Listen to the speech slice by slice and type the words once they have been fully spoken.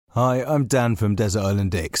Hi, I'm Dan from Desert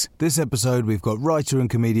Island Dicks. This episode we've got writer and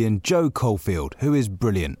comedian Joe Caulfield, who is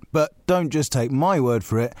brilliant. But don't just take my word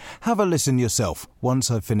for it, have a listen yourself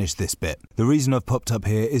once I've finished this bit. The reason I've popped up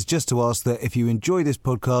here is just to ask that if you enjoy this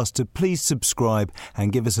podcast to please subscribe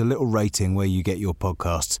and give us a little rating where you get your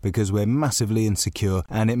podcasts, because we're massively insecure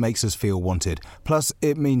and it makes us feel wanted. Plus,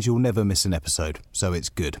 it means you'll never miss an episode, so it's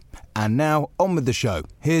good. And now, on with the show.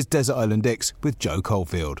 Here's Desert Island Dicks with Joe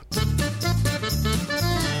Caulfield.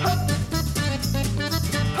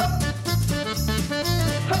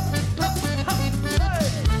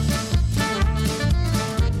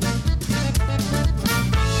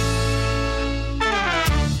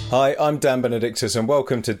 Hi, I'm Dan Benedictus and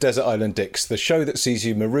welcome to Desert Island Dicks, the show that sees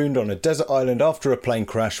you marooned on a desert island after a plane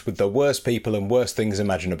crash with the worst people and worst things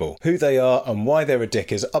imaginable. Who they are and why they're a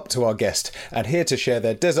dick is up to our guest, and here to share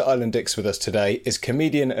their Desert Island Dicks with us today is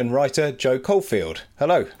comedian and writer Joe Caulfield.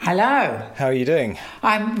 Hello. Hello. How are you doing?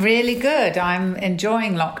 I'm really good. I'm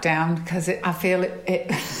enjoying lockdown because I feel it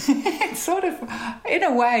it's sort of, in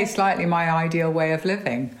a way, slightly my ideal way of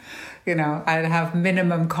living. You know, I have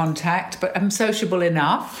minimum contact, but I'm sociable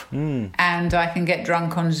enough, and I can get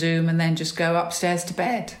drunk on Zoom and then just go upstairs to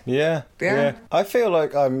bed. Yeah. I feel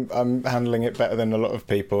like I'm handling it better than a lot of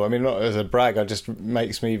people. I mean, not as a brag, it just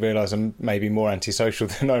makes me realise I'm maybe more antisocial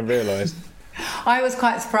than I realised. I was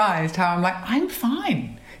quite surprised how I'm like, I'm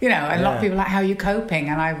fine. You know, and a lot of people are like, how are you coping?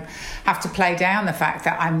 And I have to play down the fact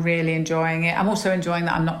that I'm really enjoying it. I'm also enjoying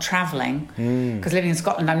that I'm not travelling. Because living in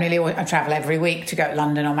Scotland, I travel every week to go to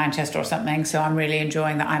London or Manchester or something. So I'm really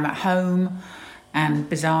enjoying that I'm at home. And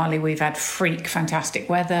bizarrely, we've had fantastic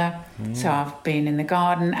weather. So I've been in the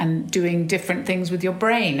garden and doing different things with your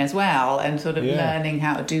brain as well. And sort of learning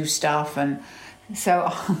how to do stuff. And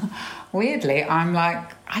so, weirdly, I'm like,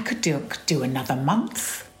 I could do another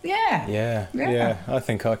month. Yeah, I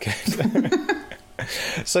think I could.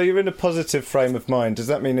 So you're in a positive frame of mind. Does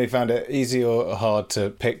that mean you found it easy or hard to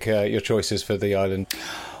pick your choices for the island?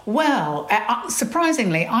 Well,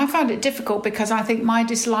 surprisingly, I found it difficult because I think my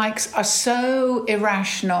dislikes are so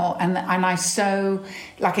irrational and I so,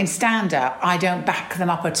 like in stand-up, I don't back them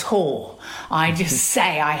up at all. I just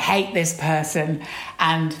say, I hate this person,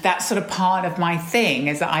 and that's sort of part of my thing,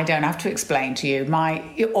 is that I don't have to explain to you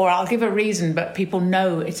or I'll give a reason, but people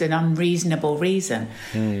know it's an unreasonable reason.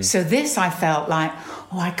 So this, I felt like,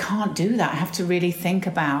 I can't do that. I have to really think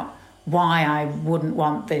about why I wouldn't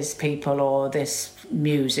want these people or this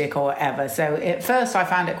music or whatever. So at first I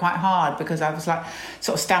found it quite hard because I was like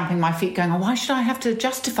sort of stamping my feet going, why should I have to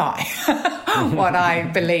justify what I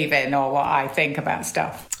believe in or what I think about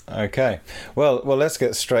stuff? Okay. Well, let's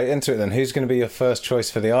get straight into it then. Who's going to be your first choice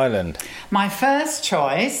for the island? My first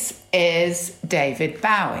choice is David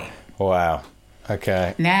Bowie. Wow.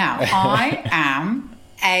 Okay. Now, I am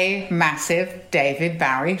a massive David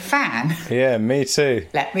Bowie fan. Yeah, me too.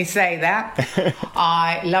 Let me say that.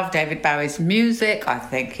 I love David Bowie's music. I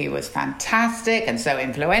think he was fantastic and so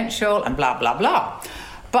influential and blah, blah, blah.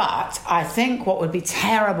 But I think what would be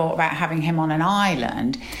terrible about having him on an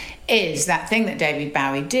island is that thing that David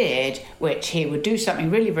Bowie did, which he would do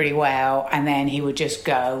something really, really well, and then he would just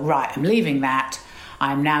go, right, I'm leaving that.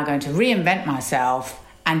 I'm now going to reinvent myself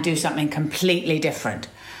and do something completely different.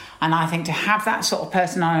 And I think to have that sort of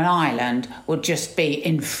person on an island would just be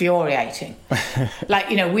infuriating.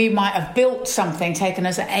 Like, you know, we might have built something, taken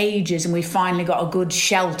us ages, and we finally got a good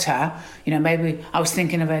shelter. You know, maybe I was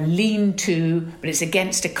thinking of a lean-to, but it's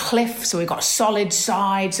against a cliff, so we've got a solid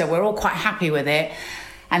side, so we're all quite happy with it.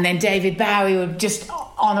 And then David Bowie would just,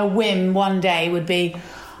 on a whim, one day would be,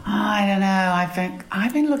 I don't know, I think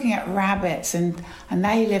I've been looking at rabbits and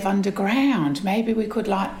they live underground. Maybe we could,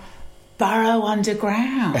 like, burrow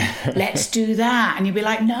underground. Let's do that. And you'd be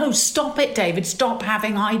like, no, stop it, David. Stop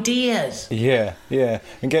having ideas. Yeah.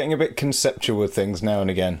 And getting a bit conceptual with things now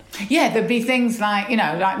and again. Yeah, there'd be things like, you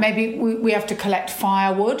know, like maybe we have to collect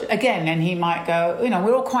firewood again. And he might go, you know,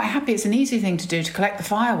 we're all quite happy. It's an easy thing to do to collect the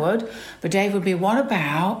firewood. But Dave would be, what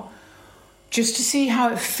about, just to see how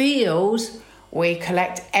it feels, we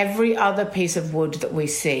collect every other piece of wood that we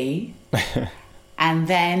see and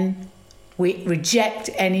then we reject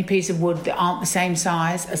any piece of wood that aren't the same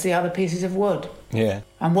size as the other pieces of wood. Yeah.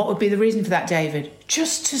 And what would be the reason for that, David?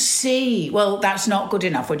 Just to see. Well, that's not good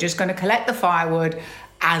enough. We're just going to collect the firewood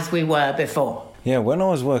as we were before. Yeah, when I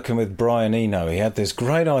was working with Brian Eno, he had this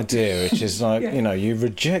great idea, which is like, you know, you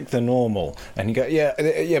reject the normal. And you go,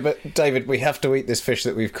 yeah, but David, we have to eat this fish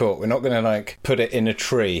that we've caught. We're not going to, like, put it in a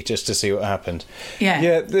tree just to see what happens. Yeah.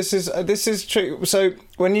 Yeah, this is true. So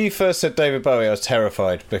when you first said David Bowie, I was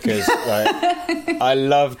terrified because I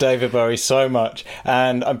love David Bowie so much,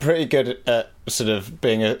 and I'm pretty good at sort of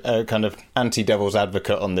being a kind of anti-devil's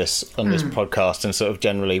advocate on this podcast, and sort of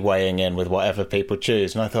generally weighing in with whatever people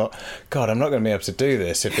choose. And I thought, God, I'm not going to be able to do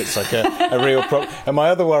this if it's like a real problem. And my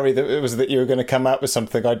other worry was that you were going to come out with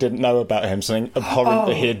something I didn't know about him, something abhorrent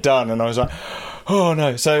that he had done, and I was like, oh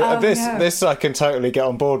no. So this I can totally get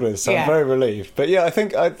on board with, so I'm very relieved. But yeah, I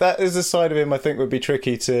think that is a side of him I think would be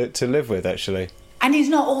tricky to live with, actually. And he's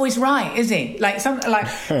not always right, is he?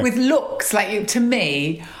 With looks, to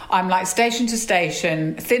me, I'm like station to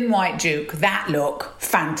station, Thin White Duke, that look,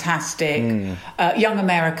 fantastic. Young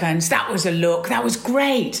Americans, that was a look, that was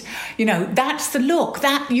great. That's the look.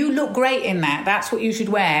 That you look great in that. That's what you should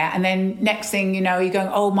wear. And then next thing you know, you're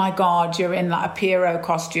going, oh my God, you're in like a Pierrot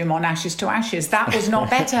costume on Ashes to Ashes. That was not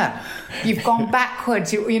better. You've gone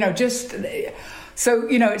backwards. So,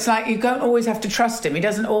 it's like you don't always have to trust him. He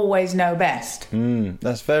doesn't always know best.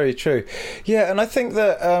 That's very true. Yeah, and I think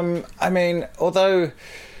that, although,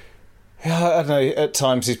 I don't know, at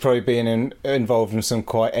times he's probably been involved in some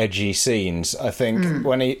quite edgy scenes, I think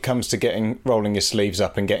when it comes to rolling his sleeves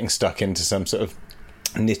up and getting stuck into some sort of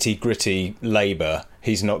nitty-gritty labour,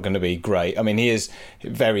 he's not going to be great. I mean, he is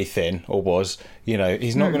very thin, or was.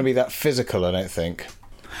 He's not going to be that physical, I don't think.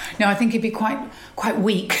 No, I think he'd be quite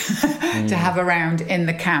weak to have around in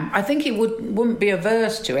the camp. I think he wouldn't be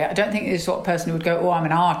averse to it. I don't think he's the sort of person who would go, oh, I'm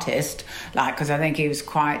an artist, because I think he was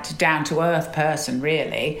quite down-to-earth person,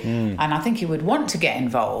 really. And I think he would want to get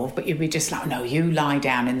involved, but you'd be just like, no, you lie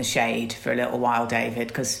down in the shade for a little while, David,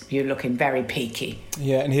 because you're looking very peaky.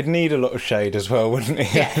 Yeah, and he'd need a lot of shade as well, wouldn't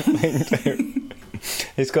he? Yeah.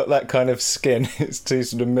 He's got that kind of skin. It's too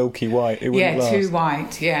sort of milky white. It wouldn't last. Too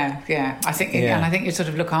white. Yeah. I think, and I think you sort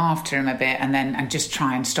of look after him a bit, and just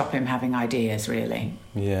try and stop him having ideas. Really.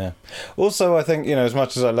 Yeah. Also, I think as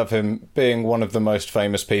much as I love him, being one of the most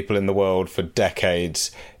famous people in the world for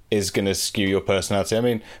decades is going to skew your personality. I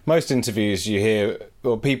mean, most interviews you hear,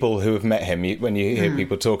 or people who have met him, when you hear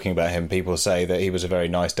people talking about him, people say that he was a very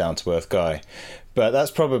nice, down-to-earth guy. But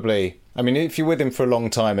that's probably... I mean, if you're with him for a long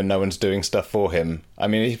time and no one's doing stuff for him, I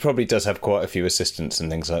mean, he probably does have quite a few assistants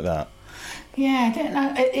and things like that. Yeah, I don't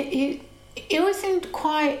know. It always seemed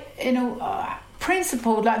quite,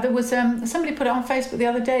 principled. Like there was somebody put it on Facebook the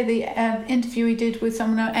other day, the interview he did with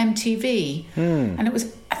someone on MTV, and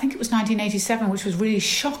I think it was 1987, which was really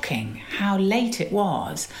shocking how late it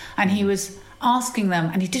was, and he was asking them,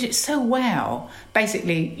 and he did it so well.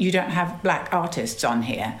 Basically, you don't have black artists on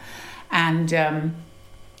here,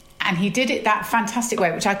 and he did it that fantastic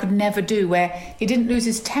way, which I could never do, where he didn't lose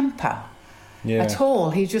his temper at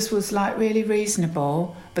all. He just was like really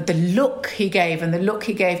reasonable. But the look he gave, and the look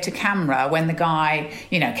he gave to camera when the guy,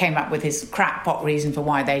 came up with his crackpot reason for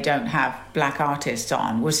why they don't have black artists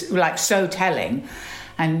on, was like so telling.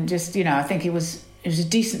 And just, I think he was a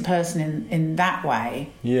decent person in that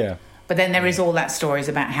way. Yeah. But then there is all that stories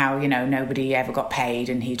about how, nobody ever got paid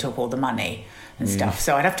and he took all the money and stuff.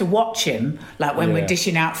 So I'd have to watch him, like when we're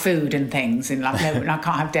dishing out food and things, and like, no, I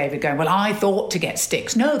can't have David going, well, I thought to get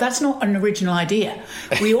sticks. No, that's not an original idea.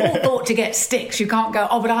 We all thought to get sticks. You can't go,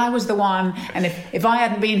 oh, but I was the one, and if I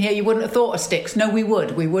hadn't been here, you wouldn't have thought of sticks. No, we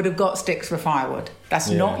would have got sticks for firewood. That's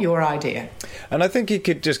not your idea. And I think he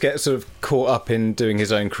could just get sort of caught up in doing his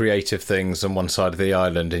own creative things on one side of the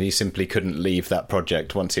island, and he simply couldn't leave that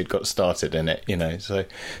project once he'd got started in it, so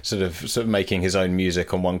sort of making his own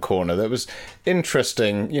music on one corner. That was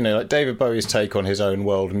interesting, like David Bowie's take on his own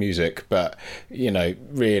world music, but,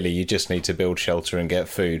 really you just need to build shelter and get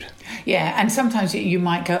food. Yeah, and sometimes you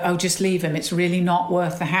might go, oh, just leave him. It's really not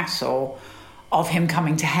worth the hassle of him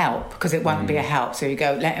coming to help, because it won't be a help. So you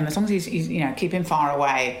go, let him, as long as he's keep him far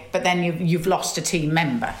away. But then you've lost a team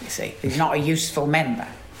member, you see. He's not a useful member.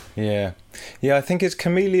 Yeah, I think his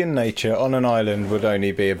chameleon nature on an island would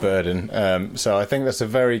only be a burden. So I think that's a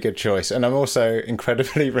very good choice. And I'm also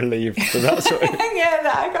incredibly relieved that that's what...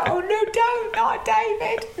 I go, oh, no, don't, not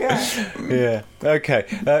David. Yeah.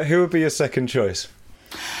 Okay. Who would be your second choice?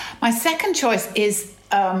 My second choice is,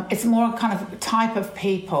 it's more kind of type of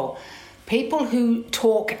people who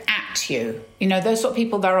talk at you. Those sort of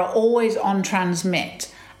people that are always on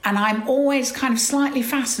transmit. And I'm always kind of slightly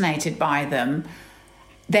fascinated by them.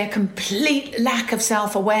 Their complete lack of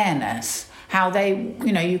self-awareness, how they,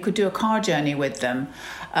 you could do a car journey with them,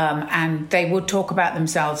 and they would talk about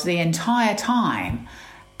themselves the entire time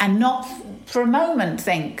and not for a moment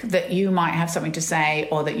think that you might have something to say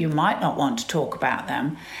or that you might not want to talk about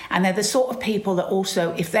them. And they're the sort of people that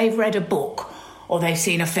also, if they've read a book or they've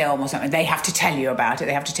seen a film or something, they have to tell you about it.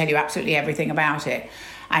 They have to tell you absolutely everything about it.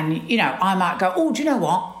 And, you know, I might go, oh, do you know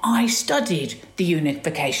what? I studied the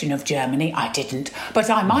unification of Germany. I didn't, but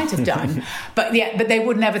I might have done. But they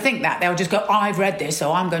would never think that. They'll just go, I've read this,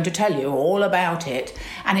 so I'm going to tell you all about it.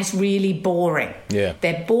 And it's really boring. Yeah.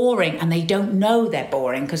 They're boring, and they don't know they're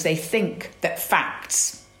boring because they think that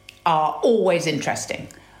facts are always interesting,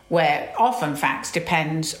 where often facts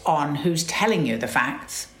depends on who's telling you the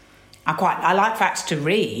facts. I like facts to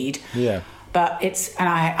read. Yeah. But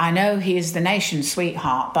I know he is the nation's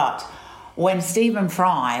sweetheart, but when Stephen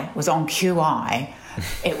Fry was on QI,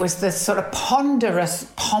 it was the sort of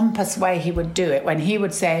ponderous, pompous way he would do it when he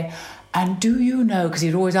would say, and do you know, because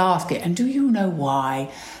he'd always ask it, and do you know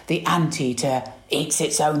why the anteater eats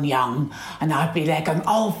its own young? And I'd be there going,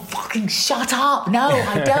 oh, fucking shut up. No,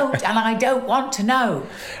 I don't, and I don't want to know.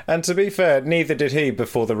 And to be fair, neither did he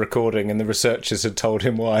before the recording, and the researchers had told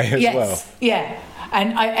him why as well. Yeah.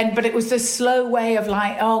 But it was this slow way of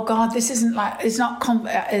like, oh God, this isn't like, it's not,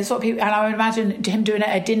 it's what people, and I would imagine him doing it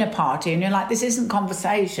at a dinner party, and you're like, this isn't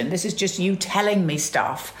conversation, this is just you telling me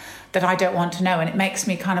stuff that I don't want to know, and it makes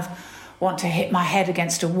me kind of want to hit my head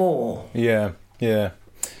against a wall. Yeah.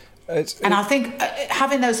 And I think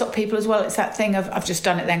having those sort of people as well, it's that thing of, I've just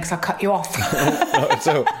done it then because I cut you off. Not at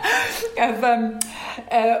all.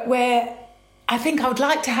 Where I think I would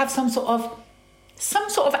like to have some sort of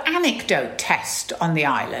anecdote test on the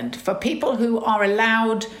island for people who are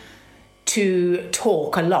allowed to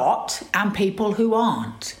talk a lot and people who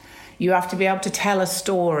aren't. You have to be able to tell a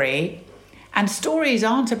story, and stories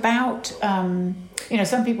aren't about,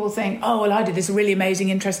 some people think, oh, well, I did this really amazing,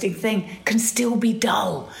 interesting thing, can still be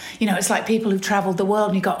dull. You know, it's like people who've travelled the world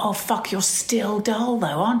and you go, oh, fuck, you're still dull though,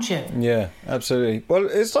 aren't you? Yeah, absolutely. Well,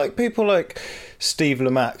 it's like people like Steve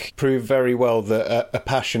Lamacq prove very well that a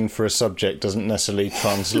passion for a subject doesn't necessarily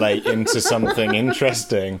translate into something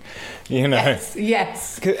interesting, you know.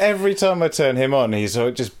 Yes. 'Cause every time I turn him on, he's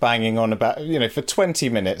just banging on about, for 20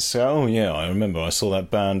 minutes. Oh, yeah, I remember I saw that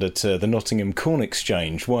band at the Nottingham Corn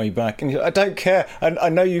Exchange way back. And I don't care. I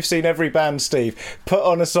know you've seen every band, Steve. Put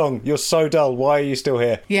on a song. You're so dull. Why are you still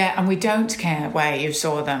here? Yeah, and we don't care where you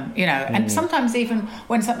saw them, And sometimes even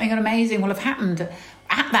when something amazing will have happened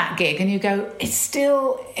at that gig, and you go, it's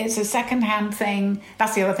a second-hand thing.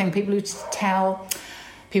 That's the other thing. People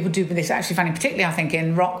do this, actually funny, particularly I think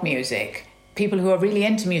in rock music. People who are really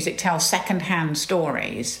into music tell second-hand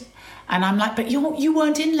stories. And I'm like, but you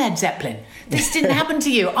weren't in Led Zeppelin. This didn't happen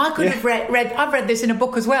to you. I could have I've read this in a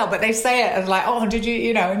book as well, but they say it as like, oh, did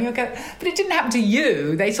you, and you'll go, but it didn't happen to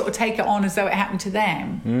you. They sort of take it on as though it happened to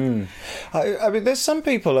them. I mean, there's some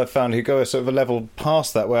people I've found who go a sort of a level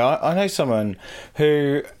past that, where I know someone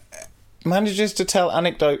who manages to tell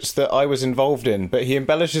anecdotes that I was involved in, but he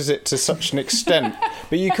embellishes it to such an extent.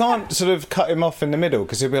 But you can't sort of cut him off in the middle,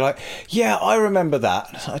 because he'll be like, yeah, I remember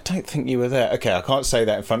that. I don't think you were there. Okay, I can't say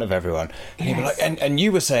that in front of everyone. And he'll be like, and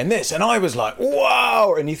you were saying this, and I was like,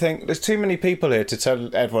 wow. And you think, there's too many people here to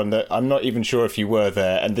tell everyone that I'm not even sure if you were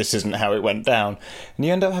there, and this isn't how it went down. And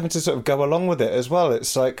you end up having to sort of go along with it as well.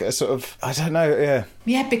 It's like a sort of, I don't know, yeah.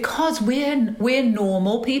 Yeah, because we're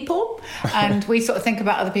normal people, and we sort of think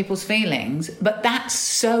about other people's feelings, but that's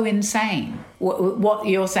so insane, what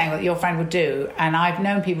you're saying that your friend would do, and I've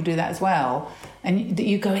known people do that as well, and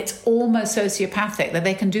you go, it's almost sociopathic that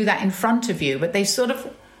they can do that in front of you, but they sort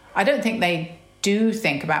of, I don't think they do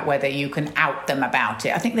think about whether you can out them about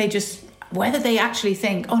it. I think they just, whether they actually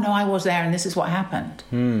think, oh no, I was there and this is what happened.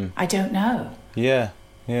 I don't know. Yeah.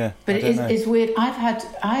 But it's weird. I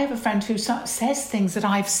have a friend who says things that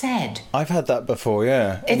I've said. I've had that before,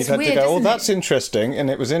 yeah. It's and you've had weird, to go, isn't that's interesting, and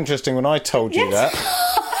it was interesting when I told you that.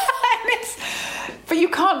 But you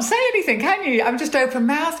can't say anything, can you? I'm just open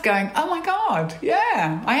mouth going, oh my God,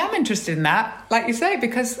 yeah, I am interested in that, like you say,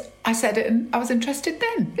 because I said it and I was interested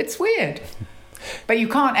then. It's weird. But you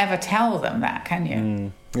can't ever tell them that, can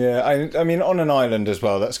you? Yeah, I mean, on an island as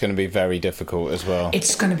well, that's going to be very difficult as well.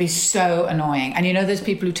 It's going to be so annoying. And there's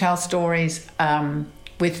people who tell stories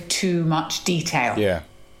with too much detail.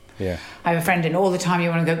 Yeah. I have a friend, and all the time you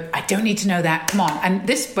want to go, I don't need to know that, come on. And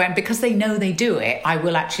this, because they know they do it, I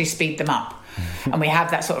will actually speed them up. And we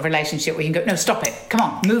have that sort of relationship where you can go, no, stop it, come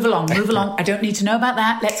on, move along. I don't need to know about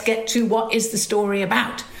that. Let's get to what is the story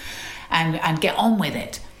about, and get on with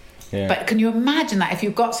it. Yeah. But can you imagine that if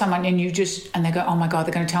you've got someone and they go, oh my God,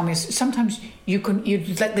 they're going to tell me. Sometimes you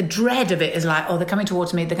like the dread of it is like, oh, they're coming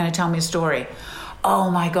towards me, they're going to tell me a story. Oh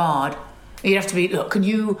my God, You'd have to be, look, can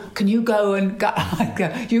you go and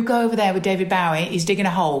you go over there with David Bowie, he's digging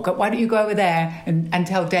a hole. Why don't you go over there and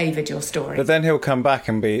tell David your story? But then he'll come back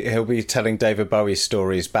and he'll be telling David Bowie's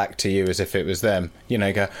stories back to you as if it was them. You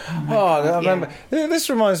know, go, I remember, this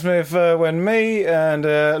reminds me of when me and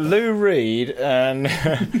Lou Reed and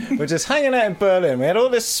we're just hanging out in Berlin. We had all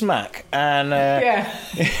this smack and that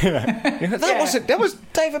was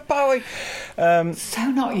David Bowie. So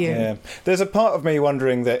not you. Yeah. There's a part of me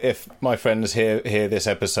wondering that if my friends hear this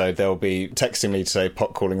episode, they'll be texting me to say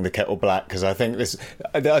pot calling the kettle black, because I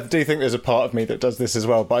do think there's a part of me that does this as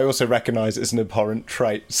well, but I also recognise it's an abhorrent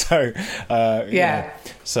trait. So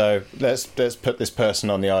so let's put this person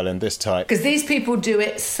on the island this tight, because these people do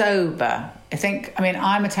it sober. I mean,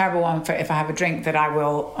 I'm a terrible one for if I have a drink that I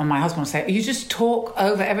will, and my husband will say, you just talk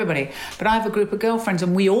over everybody. But I have a group of girlfriends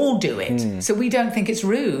and we all do it. So we don't think it's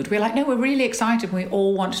rude. We're like, no, we're really excited. We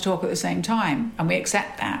all want to talk at the same time and we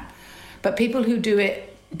accept that. But people who do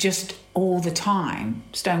it just all the time,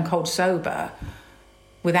 stone cold sober,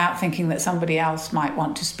 without thinking that somebody else might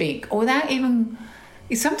want to speak, or without even...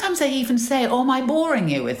 Sometimes they even say, am I boring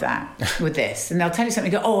you with this? And they'll tell you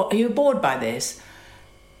something, go, are you bored by this?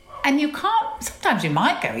 And you can't... Sometimes you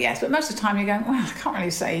might go yes, but most of the time you're going, well, I can't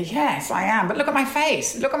really say yes, I am. But look at my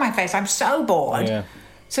face. I'm so bored. Yeah.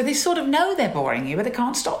 So they sort of know they're boring you, but they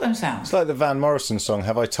can't stop themselves. It's like the Van Morrison song,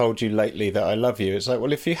 Have I Told You Lately That I Love You? It's like,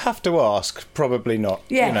 well, if you have to ask, probably not.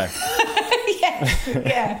 Yeah. You know.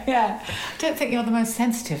 yeah. I don't think you're the most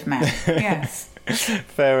sensitive man. Yes.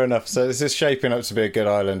 Fair enough. So this is shaping up to be a good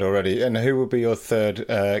island already. And who will be your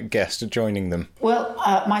third guest joining them? Well,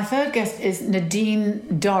 my third guest is Nadine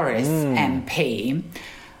Dorries, MP.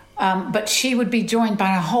 But she would be joined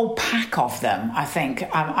by a whole pack of them, I think.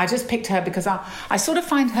 I just picked her because I sort of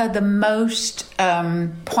find her the most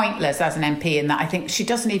pointless as an MP, in that I think she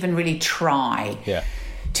doesn't even really try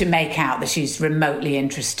to make out that she's remotely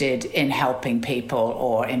interested in helping people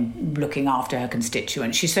or in looking after her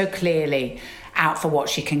constituents. She's so clearly out for what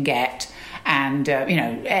she can get. And,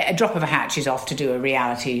 a drop of a hat, she's off to do a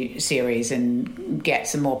reality series and get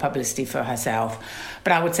some more publicity for herself.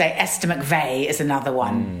 But I would say Esther McVey is another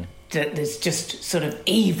one that's just sort of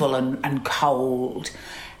evil and cold.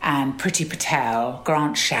 And Priti Patel,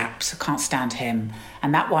 Grant Shapps, I can't stand him.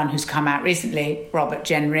 And that one who's come out recently, Robert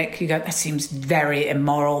Jenrick, you go, that seems very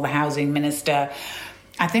immoral, the housing minister.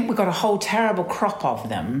 I think we've got a whole terrible crop of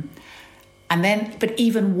them. And then, but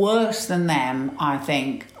even worse than them, I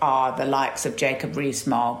think, are the likes of Jacob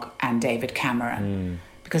Rees-Mogg and David Cameron.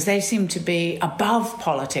 Because they seem to be above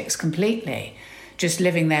politics completely, just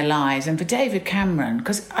living their lives. And for David Cameron,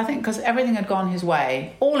 because everything had gone his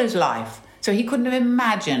way all his life, so he couldn't have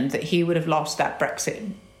imagined that he would have lost that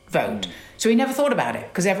Brexit vote. So he never thought about it,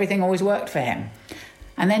 because everything always worked for him.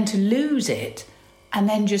 And then to lose it, and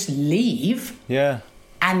then just leave...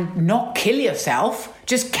 and not kill yourself,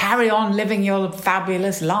 just carry on living your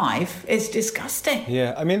fabulous life, is disgusting.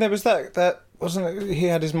 Yeah, I mean, there was that wasn't it? He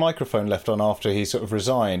had his microphone left on after he sort of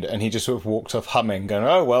resigned, and he just sort of walked off humming, going,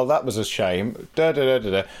 oh, well, that was a shame.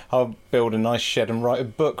 I'll build a nice shed and write a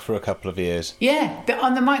book for a couple of years. Yeah,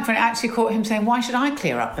 on the microphone, it actually caught him saying, why should I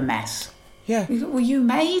clear up the mess? Yeah. Well, you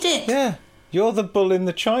made it. Yeah. You're the bull in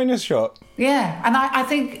the china shop. Yeah, and I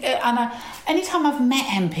think, anytime I've met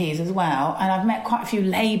MPs as well, and I've met quite a few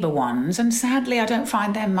Labour ones, and sadly I don't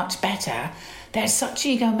find them much better, they're such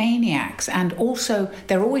egomaniacs, and also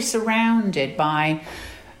they're always surrounded by,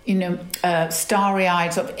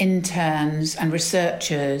 starry-eyed sort of interns and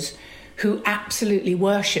researchers who absolutely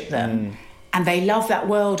worship them. And they love that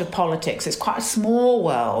world of politics. It's quite a small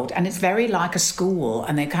world, and it's very like a school,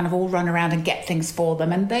 and they kind of all run around and get things for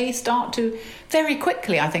them. And they start to, very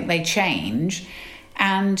quickly, I think they change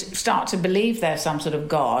and start to believe they're some sort of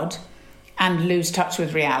god and lose touch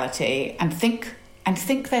with reality and think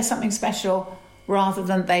they're something special rather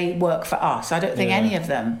than they work for us. I don't think any of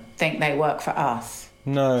them think they work for us.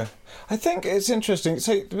 No. I think it's interesting.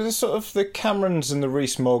 So there's sort of the Camerons and the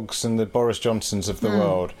Rees-Moggs and the Boris Johnsons of the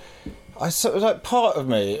world. I sort of like, part of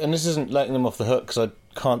me, and this isn't letting them off the hook because I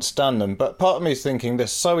can't stand them, but part of me is thinking they're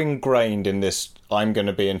so ingrained in this I'm going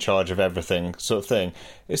to be in charge of everything sort of thing.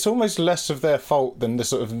 It's almost less of their fault than the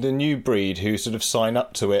sort of the new breed who sort of sign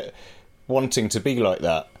up to it wanting to be like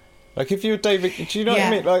that. Like if you're David, do you know what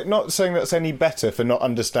I mean? Like, not saying that's any better for not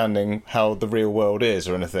understanding how the real world is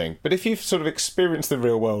or anything, but if you've sort of experienced the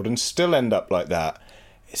real world and still end up like that,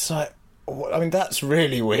 it's like, I mean, that's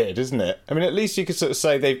really weird, isn't it? I mean, at least you could sort of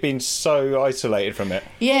say they've been so isolated from it.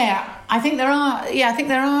 Yeah, I think there are. Yeah, I think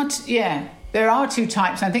there are. There are two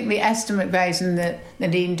types. I think the Esther McVeys and the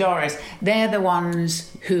Nadine Dorries, they're the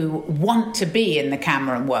ones who want to be in the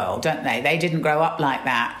Cameron world, don't they? They didn't grow up like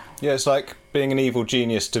that. Yeah, it's like being an evil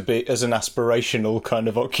genius to be as an aspirational kind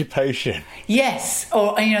of occupation. Yes,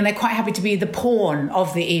 or they're quite happy to be the pawn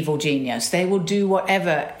of the evil genius. They will do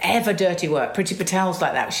whatever, ever dirty work. Priti Patel's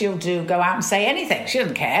like that. She'll go out and say anything. She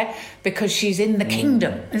doesn't care because she's in the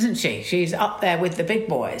kingdom, isn't she? She's up there with the big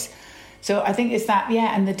boys. So I think it's that,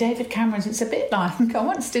 and the David Camerons, it's a bit like, I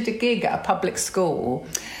once did a gig at a public school,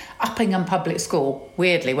 Uppingham Public School,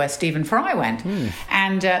 weirdly, where Stephen Fry went.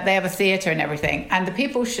 And they have a theatre and everything. And the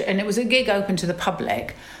people, and it was a gig open to the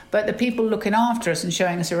public, but the people looking after us and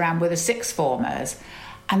showing us around were the sixth formers.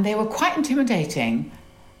 And they were quite intimidating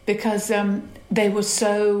because they were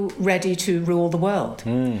so ready to rule the world.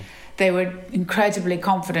 They were incredibly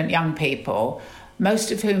confident young people,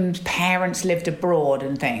 most of whom's parents lived abroad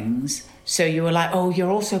and things. So you were like, oh,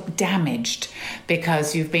 you're also damaged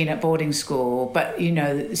because you've been at boarding school. But,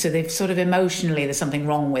 so they've sort of emotionally, there's something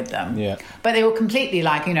wrong with them. Yeah. But they were completely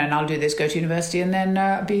like, and I'll do this, go to university and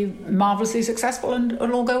then be marvellously successful and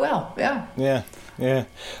it'll all go well. Yeah. Yeah. Yeah.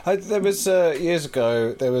 There was, years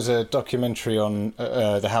ago, there was a documentary on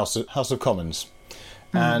the House of Commons.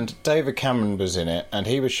 And David Cameron was in it, and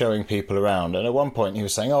he was showing people around. And at one point he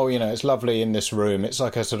was saying, oh, it's lovely in this room. It's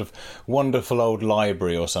like a sort of wonderful old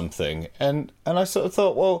library or something. And I sort of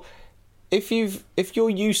thought, well, if you're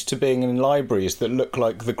used to being in libraries that look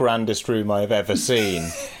like the grandest room I have ever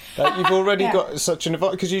seen, you've already got such an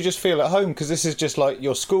environment, because you just feel at home, because this is just like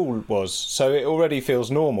your school was. So it already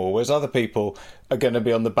feels normal, whereas other people are going to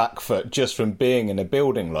be on the back foot just from being in a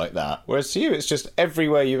building like that. Whereas to you, it's just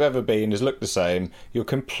everywhere you've ever been has looked the same. You're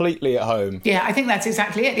completely at home. Yeah, I think that's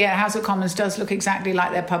exactly it. Yeah, House of Commons does look exactly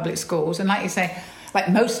like their public schools. And like you say, like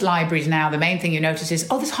most libraries now, the main thing you notice is,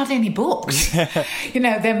 there's hardly any books.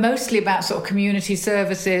 They're mostly about sort of community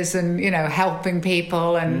services and, helping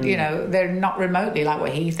people. And, they're not remotely like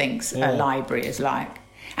what he thinks a library is like.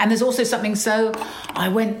 And there's also something I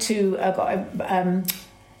went to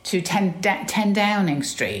 10 Downing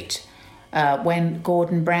Street when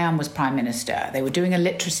Gordon Brown was Prime Minister. They were doing a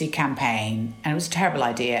literacy campaign, and it was a terrible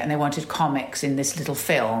idea, and they wanted comics in this little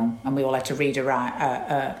film, and we all had to read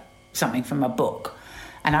something from a book.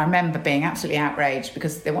 And I remember being absolutely outraged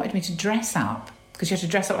because they wanted me to dress up, because you had to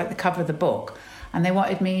dress up like the cover of the book, and they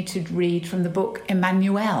wanted me to read from the book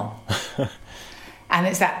Emmanuel. And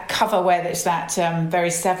it's that cover where it's that very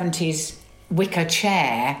 70s wicker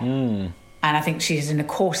chair, and I think she's in a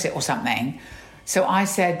corset or something. So I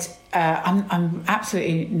said, I'm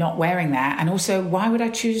absolutely not wearing that. And also, why would I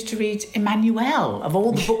choose to read Emmanuel? Of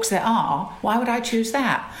all the books there are, why would I choose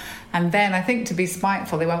that? And then I think to be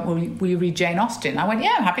spiteful, they went, will you read Jane Austen? I went,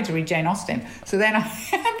 yeah, I'm happy to read Jane Austen. So then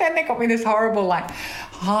then they got me this horrible, like,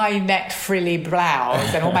 high-necked frilly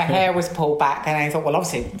blouse, and all my hair was pulled back. And I thought, well,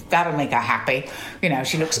 obviously, that'll make her happy.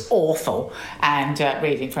 She looks awful. And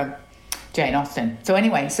reading from Jane Austen. So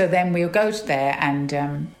anyway, then we'll go to there,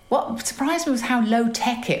 and what surprised me was how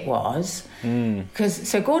low-tech it was.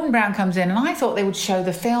 So Gordon Brown comes in, and I thought they would show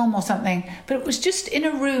the film or something, but it was just in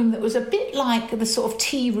a room that was a bit like the sort of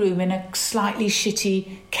tea room in a slightly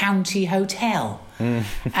shitty county hotel,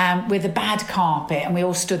 with a bad carpet, and we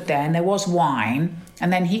all stood there, and there was wine,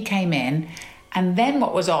 and then he came in, and then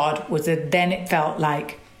what was odd was that then it felt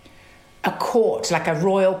like a court, like a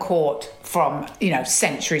royal court from,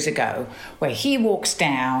 centuries ago, where he walks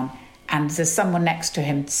down and there's someone next to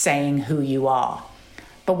him saying who you are.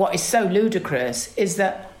 But what is so ludicrous is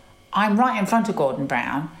that I'm right in front of Gordon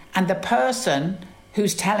Brown, and the person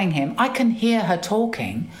who's telling him, I can hear her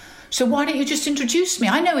talking, so why don't you just introduce me?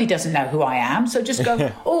 I know he doesn't know who I am, so just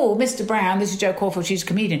go, oh, Mr. Brown, this is Jo Caulfield, she's a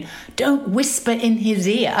comedian. Don't whisper in his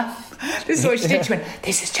ear. This is what she did. She went,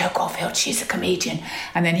 this is Jo Caulfield, she's a comedian.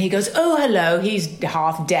 And then he goes, oh, hello. He's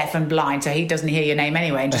half deaf and blind, so he doesn't hear your name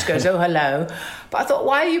anyway, and just goes, oh, hello. But I thought,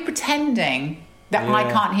 why are you pretending that I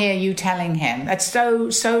can't hear you telling him? That's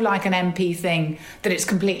so like an MP thing that it's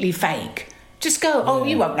completely fake. Just go,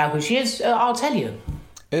 you won't know who she is, I'll tell you.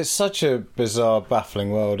 It's such a bizarre, baffling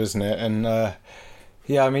world, isn't it? And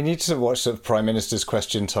you just watch sort of Prime Minister's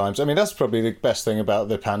Question Times. I mean, that's probably the best thing about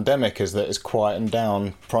the pandemic, is that it's quietened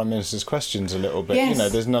down Prime Minister's questions a little bit.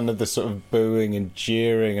 Yes. There's none of the sort of booing and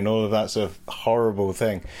jeering and all of that sort of horrible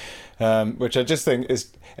thing, which I just think is,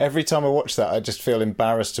 every time I watch that, I just feel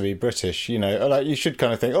embarrassed to be British. Like, you should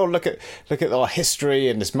kind of think, oh, look at our history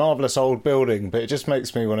and this marvellous old building, but it just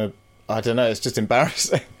makes me want to, I don't know, it's just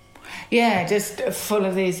embarrassing. Yeah, just full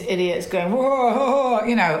of these idiots going, whoa,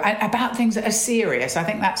 about things that are serious. I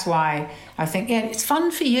think that's why I think, it's fun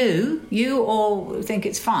for you. You all think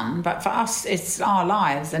it's fun, but for us, it's our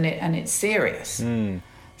lives, and it's serious.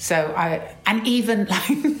 So I'm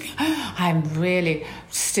really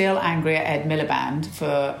still angry at Ed Miliband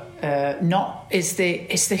for it's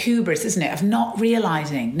the hubris, isn't it, of not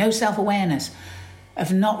realising, no self-awareness,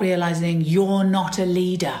 of not realising you're not a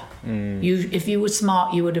leader. If you were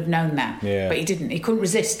smart, you would have known that. Yeah. But he didn't. He couldn't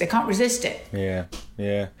resist. They can't resist it. Yeah.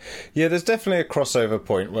 There's definitely a crossover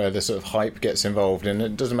point where the sort of hype gets involved, and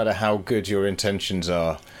it doesn't matter how good your intentions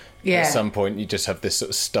are. Yeah. At some point, you just have this sort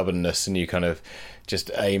of stubbornness, and you kind of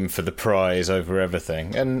just aim for the prize over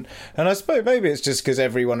everything. And I suppose maybe it's just because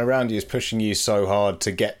everyone around you is pushing you so hard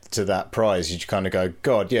to get to that prize. You just kind of go,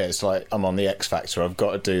 God, yeah, it's like I'm on the X Factor. I've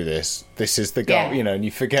got to do this. This is the goal, and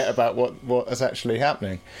you forget about what is actually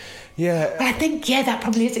happening. Yeah. But I think, that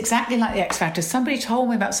probably is exactly like the X Factor. Somebody told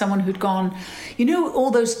me about someone who'd gone,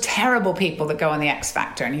 all those terrible people that go on the X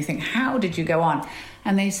Factor, and you think, how did you go on?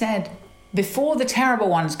 And they said, before the terrible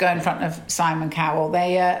ones go in front of Simon Cowell,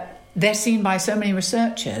 they're seen by so many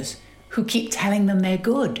researchers who keep telling them they're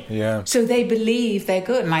good. Yeah. So they believe they're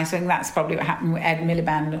good. And I think that's probably what happened with Ed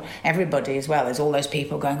Miliband and everybody as well. There's all those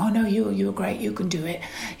people going, oh, no, you're great, you can do it.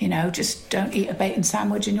 Just don't eat a bacon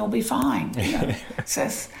sandwich and you'll be fine. And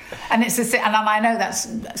I know that's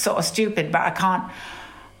sort of stupid, but I can't...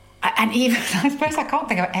 And even, I suppose I can't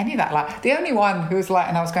think of any of that. Like, the only one who was like,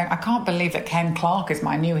 and I was going, I can't believe that Ken Clarke is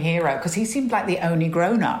my new hero, because he seemed like the only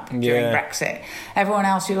grown-up during Brexit. Everyone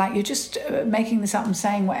else, you're just making this up and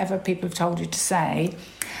saying whatever people have told you to say.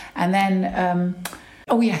 And then, and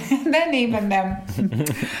then even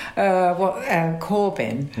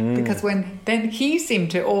Corbyn, because then he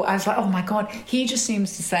seemed to, I was like, oh my God, he just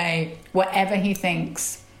seems to say whatever he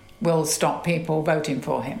thinks will stop people voting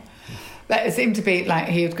for him. It seemed to be like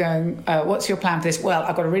he was going, what's your plan for this? Well,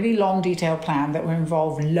 I've got a really long, detailed plan that will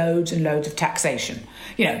involve loads and loads of taxation.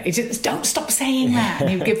 It's just, don't stop saying that. And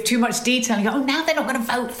you give too much detail and you go, oh, now they're not going to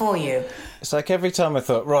vote for you. It's like every time I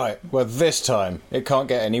thought, right, well, this time it can't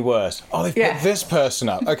get any worse. Oh, they've put this person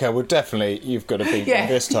up. Okay, well, definitely you've got to beat them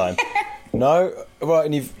this time. No, right,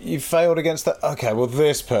 and you've failed against that. Okay, well,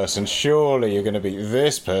 this person, surely you're going to beat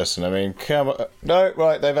this person. I mean, come on. No,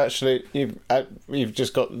 right, you've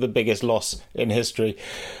just got the biggest loss in history.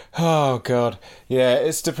 Oh God, yeah,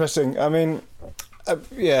 it's depressing. I mean,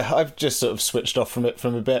 I've just sort of switched off from it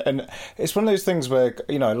from a bit, and it's one of those things where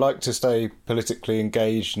I like to stay politically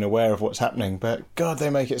engaged and aware of what's happening, but God, they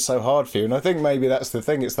make it so hard for you. And I think maybe that's the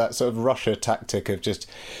thing. It's that sort of Russia tactic of just.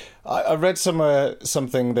 I read somewhere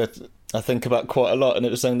something that I think about quite a lot, and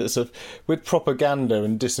it was saying that sort of with propaganda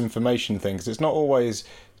and disinformation things, it's not always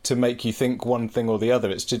to make you think one thing or the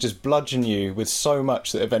other. It's to just bludgeon you with so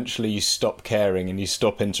much that eventually you stop caring and you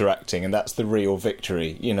stop interacting, and that's the real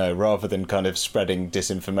victory, rather than kind of spreading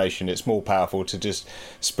disinformation. It's more powerful to just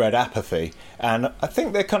spread apathy. And I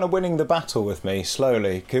think they're kind of winning the battle with me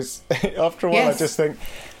slowly, because after a while I just think,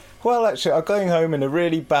 well, actually, I'm going home in a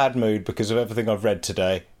really bad mood because of everything I've read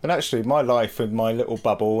today. And actually, my life with my little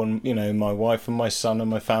bubble and, my wife and my son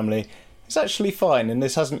and my family is actually fine. And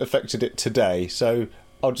this hasn't affected it today. So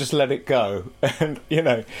I'll just let it go. And,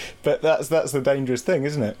 but that's the dangerous thing,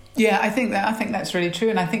 isn't it? Yeah, I think that's really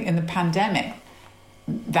true. And I think in the pandemic,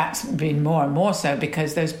 that's been more and more so,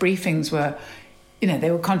 because those briefings were...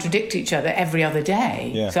 they would contradict each other every other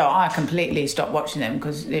day. Yeah. So I completely stopped watching them,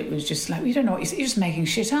 because it was just like, you don't know what you're just making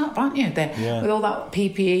shit up, aren't you? With all that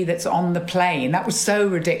PPE that's on the plane. That was so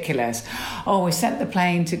ridiculous. Oh, we sent the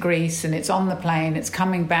plane to Greece and it's on the plane, it's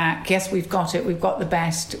coming back. Yes, we've got it. We've got the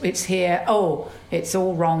best. It's here. Oh, it's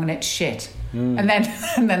all wrong and it's shit. And then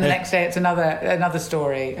the next day it's another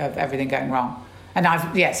story of everything going wrong. And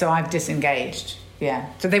I've disengaged. Yeah.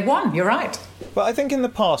 So they won. You're right. But I think in the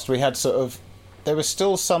past we had there was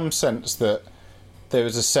still some sense that there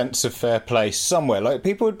was a sense of fair play somewhere. Like,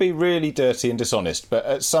 people would be really dirty and dishonest, but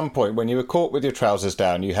at some point when you were caught with your trousers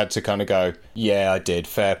down, you had to kind of go, yeah, I did,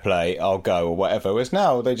 fair play, I'll go, or whatever. Whereas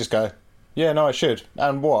now they just go, yeah, no, I should.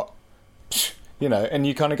 And what? And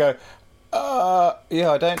you kind of go, I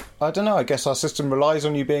don't know. I guess our system relies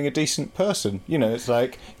on you being a decent person. It's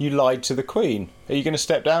like, you lied to the Queen. Are you going to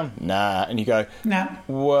step down? Nah. And you go, no.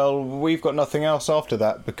 Well, we've got nothing else after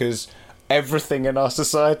that, because everything in our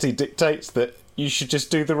society dictates that you should just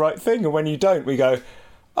do the right thing, and when you don't, we go,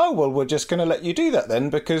 oh, well, we're just going to let you do that then,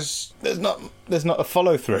 because there's not a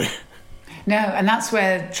follow-through. No, and that's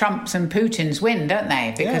where Trumps and Putins win, don't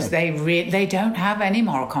they? Because they don't have any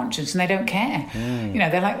moral conscience and they don't care.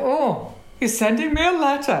 They're like, oh, you're sending me a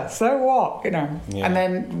letter, so what? And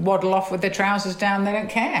then waddle off with their trousers down, they don't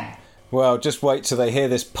care. Well, just wait till they hear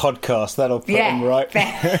this podcast, that'll put them right.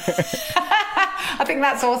 I think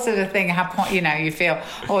that's also the thing, how you feel,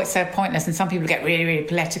 oh, it's so pointless, and some people get really, really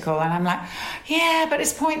political, and I'm like, yeah, but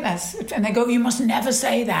it's pointless. And they go, you must never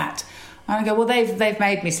say that. And I go, well, they've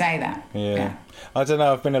made me say that. Yeah. I don't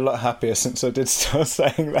know, I've been a lot happier since I did start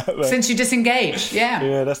saying that, though. Since you disengaged, yeah.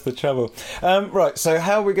 Yeah, that's the trouble. Right, so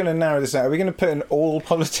how are we going to narrow this out? Are we going to put in all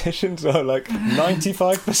politicians, or like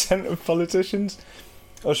 95% of politicians?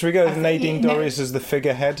 Or should we go with Nadine Dorries as the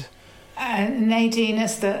figurehead? Nadine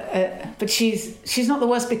is but she's not the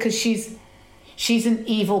worst because she's an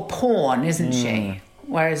evil pawn, isn't she?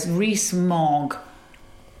 Whereas Rees-Mogg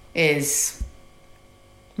is,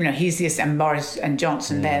 he's the, and Boris and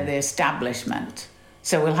Johnson, they're the establishment.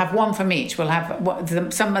 So we'll have one from each. We'll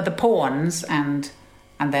have some of the pawns and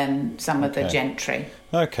then some of the gentry.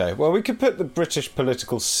 Okay, well, we could put the British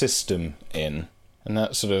political system in, and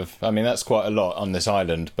that's that's quite a lot on this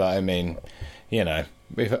island, but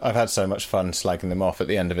I've had so much fun slagging them off at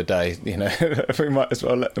the end of a day, we might as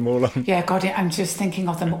well let them all on. Yeah, God, I'm just thinking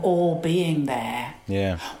of them all being there.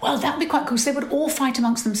 Yeah. Well, that would be quite cool, because they would all fight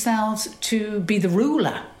amongst themselves to be the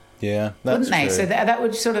ruler. Yeah, that's wouldn't they? True. So that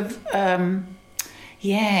would sort of,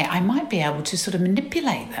 I might be able to sort of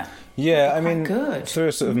manipulate them. Yeah, good. Through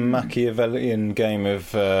a sort of Machiavellian game of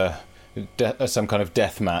some kind of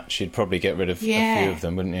death match, you'd probably get rid of a few of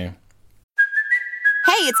them, wouldn't you?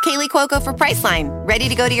 Hey, it's Kaylee Cuoco for Priceline. Ready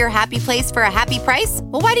to go to your happy place for a happy price?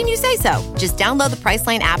 Well, why didn't you say so? Just download the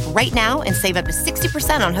Priceline app right now and save up to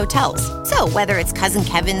 60% on hotels. So whether it's Cousin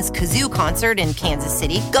Kevin's Kazoo Concert in Kansas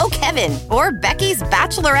City, go Kevin, or Becky's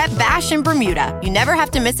Bachelorette Bash in Bermuda, you never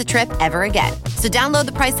have to miss a trip ever again. So download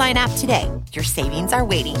the Priceline app today. Your savings are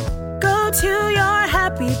waiting. Go to your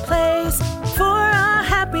happy place for a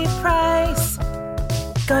happy price.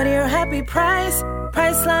 Go to your happy price,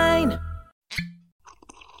 Priceline.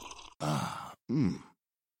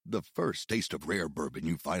 The first taste of rare bourbon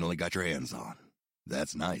you finally got your hands on.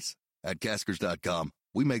 That's nice. At Caskers.com,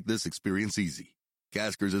 we make this experience easy.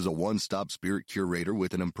 Caskers is a one-stop spirit curator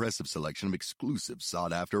with an impressive selection of exclusive,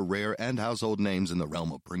 sought-after, rare, and household names in the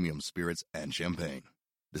realm of premium spirits and champagne.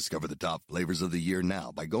 Discover the top flavors of the year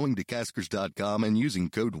now by going to Caskers.com and using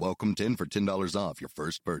code WELCOME10 for $10 off your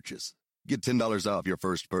first purchase. Get $10 off your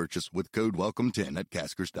first purchase with code WELCOME10 at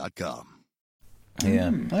Caskers.com.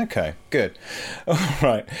 Yeah. Okay. Good. All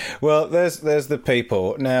right. Well, there's the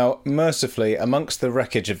people. Now, mercifully, amongst the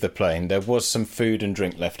wreckage of the plane, there was some food and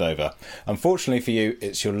drink left over. Unfortunately for you,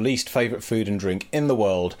 it's your least favourite food and drink in the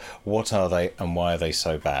world. What are they, and why are they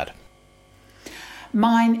so bad?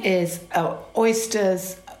 Mine is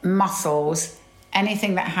oysters, mussels,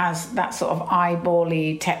 anything that has that sort of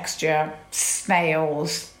eyeball-y texture,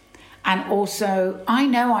 snails, and also I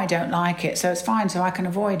know I don't like it, so it's fine, so I can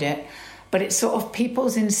avoid it. But it's sort of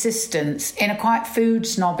people's insistence, in a quite food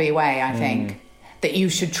snobby way, I think, that you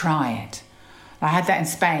should try it. I had that in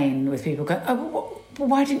Spain with people going, well,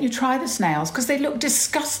 why didn't you try the snails? Because they look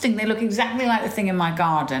disgusting. They look exactly like the thing in my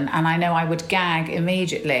garden, and I know I would gag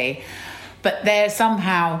immediately. But they're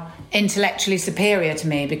somehow intellectually superior to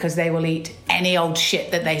me because they will eat any old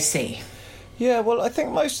shit that they see. Yeah, well, I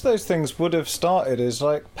think most of those things would have started as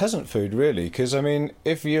like peasant food, really, because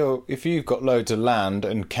if you've got loads of land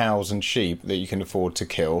and cows and sheep that you can afford to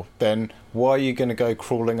kill, then why are you going to go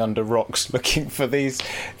crawling under rocks looking for these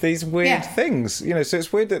weird things? So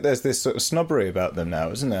it's weird that there's this sort of snobbery about them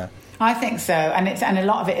now, isn't there? I think so, and a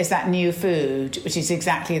lot of it is that new food, which is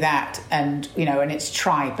exactly that, and and it's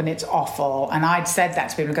tripe and it's offal. And I'd said that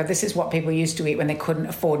to people and go, this is what people used to eat when they couldn't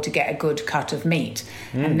afford to get a good cut of meat,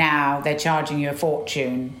 and now they're charging you a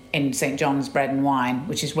fortune in St. John's Bread and Wine,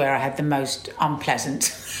 which is where I had the most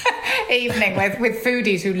unpleasant evening with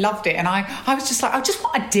foodies who loved it, and I was just like, I just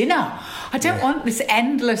want a dinner. I don't want this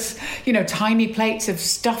endless, tiny plates of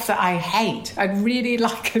stuff that I hate. I'd really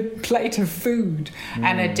like a plate of food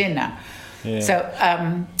and a dinner. Yeah. So,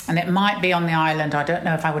 and it might be on the island. I don't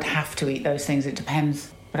know if I would have to eat those things. It depends.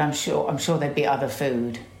 But I'm sure there'd be other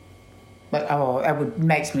food. But it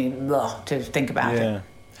makes me to think about it.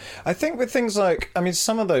 I think with things like,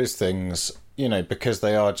 some of those things, because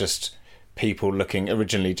they are just people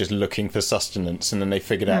originally just looking for sustenance, and then they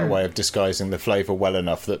figured out a way of disguising the flavour well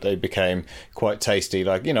enough that they became quite tasty.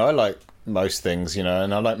 Like, I like most things,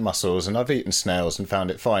 and I like mussels, and I've eaten snails and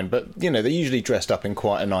found it fine, but they're usually dressed up in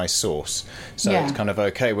quite a nice sauce, so it's kind of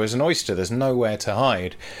okay. Whereas an oyster, there's nowhere to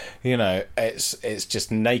hide, it's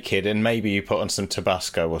just naked, and maybe you put on some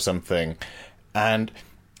Tabasco or something. And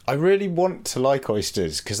I really want to like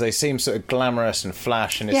oysters because they seem sort of glamorous and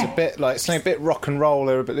flash, and it's a bit like something a bit rock and roll,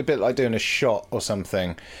 or a bit like doing a shot or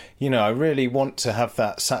something. I really want to have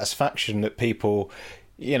that satisfaction that people,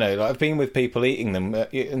 like I've been with people eating them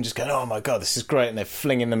and just going, oh my God, this is great, and they're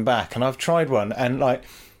flinging them back. And I've tried one, and I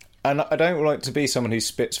don't like to be someone who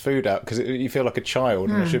spits food out because you feel like a child,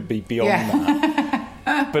 and I should be beyond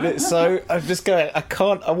that. But it's so, I'm just going,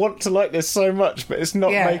 I want to like this so much, but it's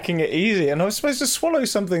not making it easy. And I was supposed to swallow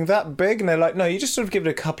something that big, and they're like, no, you just sort of give it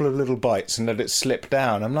a couple of little bites and let it slip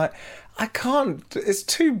down. I'm like, I can't, it's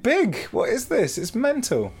too big. What is this? It's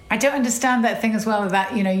mental. I don't understand that thing as well,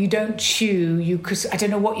 that, you don't chew, cause I don't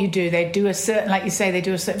know what you do. They do a certain, like you say, they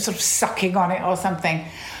do a certain sort of sucking on it or something.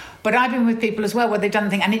 But I've been with people as well where they've done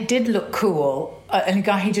the thing, and it did look cool. And a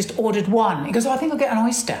guy, he just ordered one. He goes, I think I'll get an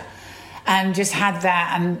oyster. And just had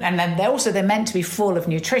that. And then they're meant to be full of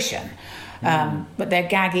nutrition. But they're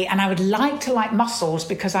gaggy. And I would like to like mussels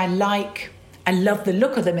because I love the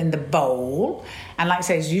look of them in the bowl. And like I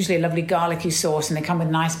say, it's usually a lovely garlicky sauce, and they come with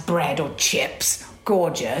nice bread or chips.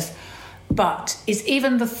 Gorgeous. But it's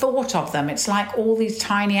even the thought of them. It's like all these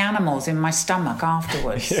tiny animals in my stomach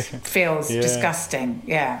afterwards. Feels disgusting.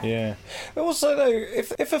 Yeah. Also, though,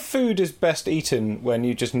 if a food is best eaten when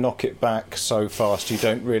you just knock it back so fast you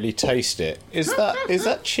don't really taste it, is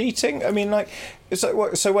that cheating? I mean, like, it's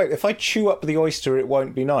like, so wait, if I chew up the oyster, it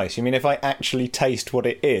won't be nice. You mean if I actually taste what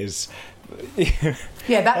it is?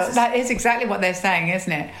 That is exactly what they're saying,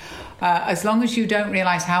 isn't it? As long as you don't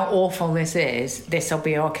realise how awful this is, this'll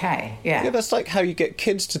be okay. Yeah, that's like how you get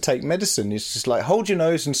kids to take medicine. It's just like, hold your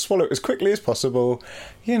nose and swallow it as quickly as possible.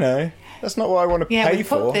 That's not what I want to pay for. Yeah, we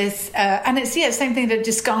put this, and it's same thing, they're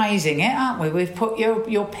disguising it, aren't we? We've put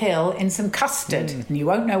your pill in some custard, and you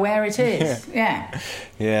won't know where it is. Yeah,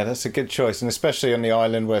 that's a good choice, and especially on the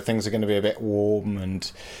island where things are going to be a bit warm,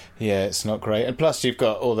 and it's not great. And plus, you've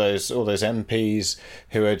got all those MPs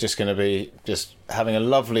who are just going to be just having a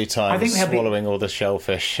lovely time swallowing all the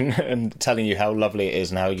shellfish and telling you how lovely it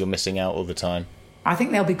is and how you're missing out all the time. I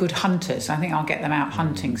think they'll be good hunters. I think I'll get them out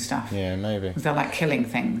hunting stuff. Yeah, maybe. Because they're like killing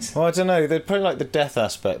things. Well, I don't know. They're probably like the death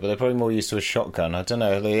aspect, but they're probably more used to a shotgun. I don't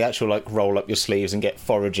know. The actual, like, roll up your sleeves and get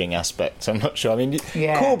foraging aspect, I'm not sure. I mean,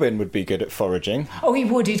 Corbyn would be good at foraging. Oh, he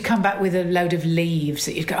would. He'd come back with a load of leaves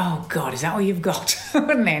that you'd go, oh, God, is that all you've got?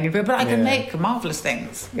 Wouldn't he? But I can make marvellous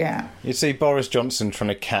things. Yeah. You'd see Boris Johnson trying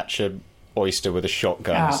to catch a oyster with a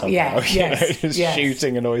shotgun somehow.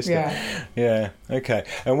 Shooting an oyster. Yeah. Okay.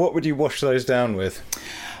 And what would you wash those down with?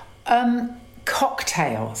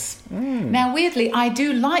 Cocktails. Now, weirdly, I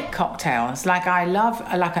do like cocktails. Like, I love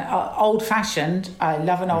an old-fashioned. I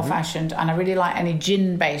love an old-fashioned, and I really like any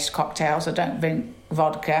gin-based cocktails. I don't drink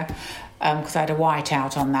vodka because I had a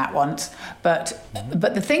whiteout on that once. But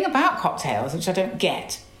the thing about cocktails, which I don't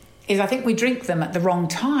get, is I think we drink them at the wrong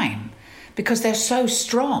time because they're so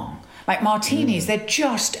strong. Like martinis, they're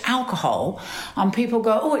just alcohol. And people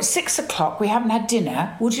go, oh, it's 6 o'clock, we haven't had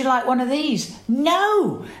dinner. Would you like one of these?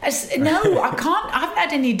 No, I can't. I haven't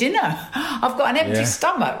had any dinner. I've got an empty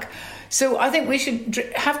stomach. So I think we should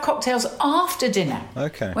have cocktails after dinner.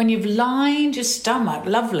 Okay. When you've lined your stomach,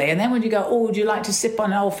 lovely. And then when you go, oh, would you like to sip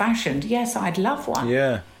on an old-fashioned? Yes, I'd love one.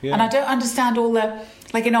 Yeah. And I don't understand all the...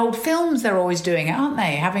 Like in old films, they're always doing it, aren't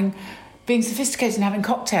they? Being sophisticated and having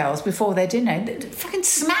cocktails before their dinner. Fucking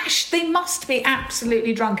smashed. They must be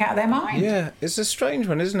absolutely drunk out of their mind. Yeah, it's a strange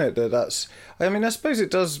one, isn't it? That's... I mean, I suppose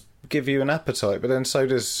it does give you an appetite, but then so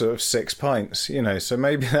does sort of 6 pints, so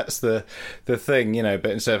maybe that's the thing,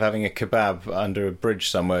 but instead of having a kebab under a bridge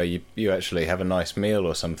somewhere, you actually have a nice meal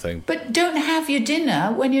or something. But don't have your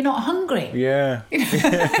dinner when you're not hungry. Yeah. Do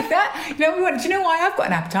you know why I've got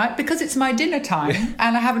an appetite? Because it's my dinner time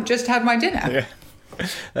and I haven't just had my dinner. Yeah.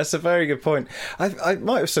 That's a very good point. I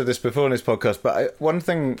might have said this before in this podcast, but one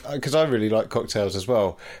thing, because I really like cocktails as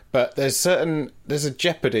well, but there's a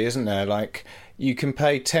jeopardy, isn't there? Like, you can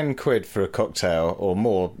pay 10 quid for a cocktail or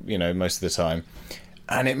more, most of the time,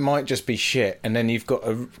 and it might just be shit. And then you've got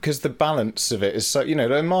because the balance of it is so,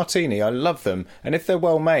 a martini, I love them, and if they're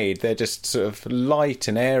well made, they're just sort of light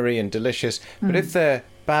and airy and delicious. But if they're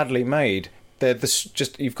badly made, they're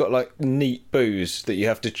you've got like neat booze that you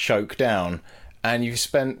have to choke down. And you've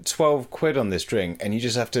spent 12 quid on this drink, and you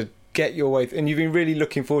just have to get your way... and you've been really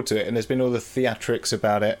looking forward to it, and there's been all the theatrics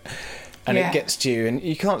about it, and it gets to you, and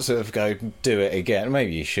you can't sort of go, do it again.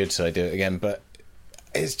 Maybe you should say do it again, but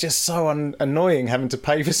it's just so annoying having to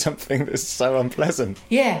pay for something that's so unpleasant.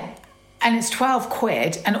 Yeah, and it's 12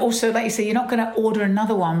 quid, and also, like you say, you're not going to order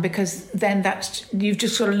another one, because then you've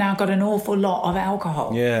just sort of now got an awful lot of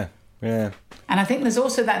alcohol. Yeah. And I think there's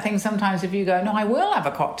also that thing sometimes if you go, no, I will have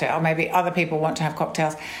a cocktail. Maybe other people want to have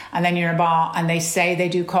cocktails. And then you're in a bar and they say they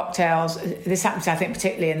do cocktails. This happens, I think,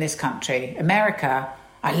 particularly in this country. America,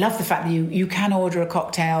 I love the fact that you can order a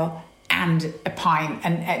cocktail and a pint,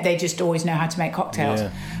 and they just always know how to make cocktails.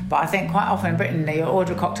 Yeah. But I think quite often in Britain, you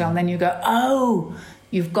order a cocktail and then you go, oh,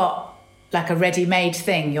 you've got like a ready-made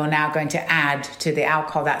thing you're now going to add to the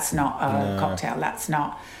alcohol. That's not a cocktail. That's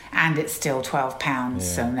not. And it's still £12.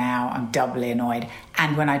 So now I'm doubly annoyed.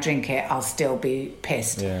 And when I drink it, I'll still be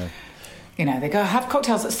pissed. Yeah. You know, they go, have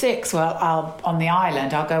cocktails at 6. Well, on the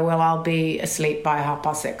island, I'll go, well, I'll be asleep by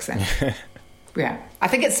 6:30 then. Yeah. I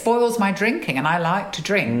think it spoils my drinking, and I like to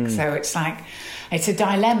drink. So it's like, it's a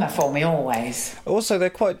dilemma for me always. Also, they're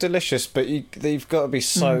quite delicious, but you've got to be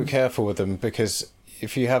so careful with them, because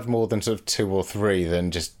if you have more than sort of 2 or 3, then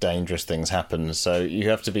just dangerous things happen. So you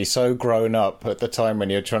have to be so grown up at the time when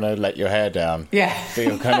you're trying to let your hair down. Yeah. But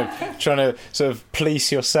you're kind of trying to sort of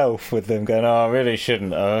police yourself with them, going, oh, I really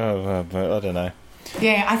shouldn't. Oh, I don't know.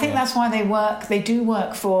 Yeah, I think that's why they work. They do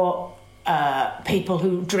work for people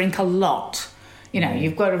who drink a lot. You know,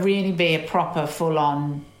 you've got to really be a proper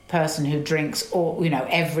full-on person who drinks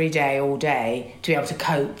every day, all day, to be able to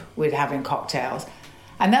cope with having cocktails.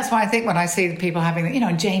 And that's why I think when I see the people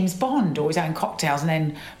having, James Bond always having cocktails and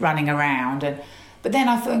then running around. But then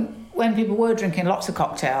I think when people were drinking lots of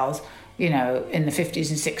cocktails, in the 50s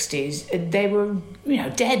and 60s, they were,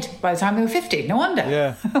 dead by the time they were 50. No wonder.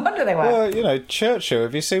 Yeah. No wonder they were. Well, Churchill,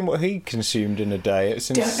 have you seen what he consumed in a day?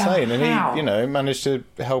 It's insane. Don't know how. And he, managed to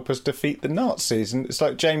help us defeat the Nazis. And it's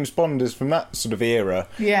like James Bond is from that sort of era.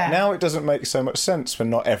 Yeah. Now it doesn't make so much sense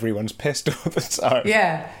when not everyone's pissed all the time.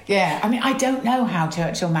 Yeah, yeah. I mean, I don't know how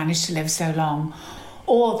Churchill managed to live so long.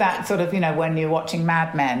 Or that sort of, when you're watching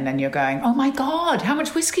Mad Men and you're going, oh my God, how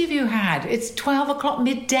much whiskey have you had? It's 12 o'clock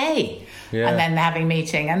midday. Yeah. And then they're having a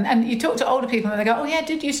meeting. And you talk to older people and they go, oh yeah, it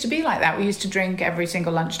did used to be like that. We used to drink every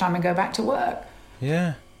single lunchtime and go back to work.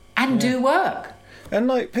 Yeah. And do work. And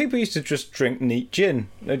people used to just drink neat gin.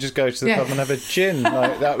 They'd just go to the pub and have a gin.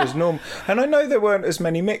 That was normal. And I know there weren't as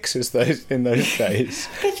many mixers in those days.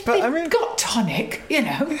 But got tonic,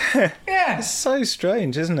 Yeah. It's so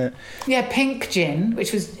strange, isn't it? Yeah, pink gin,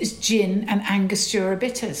 which is gin and Angostura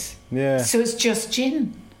bitters. Yeah. So it's just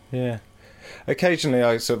gin. Yeah. Occasionally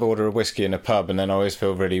I sort of order a whiskey in a pub and then I always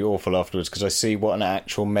feel really awful afterwards because I see what an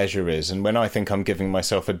actual measure is. And when I think I'm giving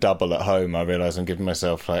myself a double at home, I realise I'm giving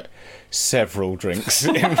myself several drinks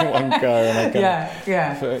in one go. And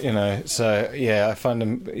I I find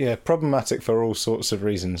them problematic for all sorts of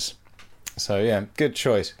reasons. So, yeah, good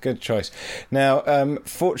choice. Now,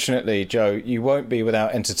 fortunately, Joe, you won't be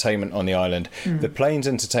without entertainment on the island. The plane's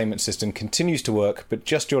entertainment system continues to work, but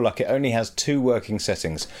just your luck, it only has 2 working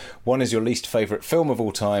settings. One is your least favourite film of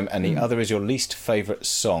all time, and the other is your least favourite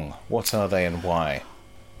song. What are they and why?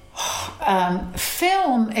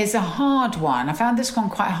 Film is a hard one. I found this one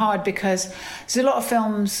quite hard because there's a lot of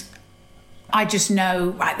films I just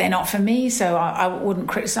know they're not for me, so I wouldn't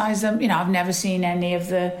criticise them. I've never seen any of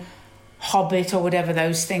the Hobbit or whatever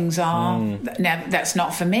those things are. That's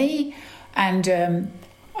not for me. And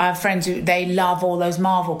I have friends who they love all those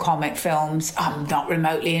Marvel comic films. I'm not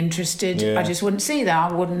remotely interested. I just wouldn't see them.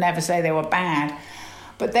 I wouldn't never say they were bad.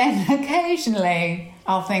 But then occasionally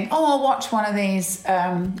I'll think, I'll watch one of these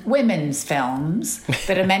women's films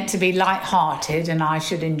that are meant to be light-hearted and I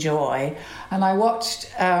should enjoy. And I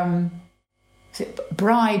watched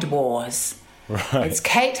Bride Wars. Right. It's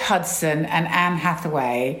Kate Hudson and Anne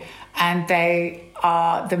Hathaway, and they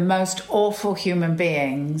are the most awful human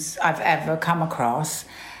beings I've ever come across.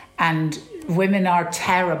 And women are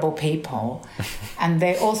terrible people. And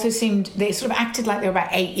they also they sort of acted like they were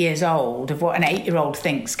about 8 years old, of what an 8-year-old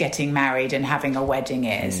thinks getting married and having a wedding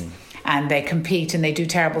is. And they compete and they do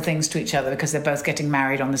terrible things to each other because they're both getting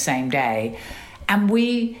married on the same day. And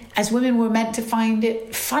we, as women, were meant to find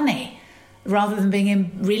it funny, rather than being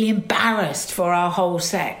really embarrassed for our whole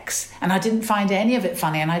sex. And I didn't find any of it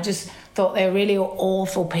funny, and I just thought they were really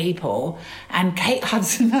awful people. And Kate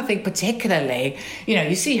Hudson, I think particularly,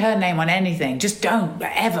 you see her name on anything, just don't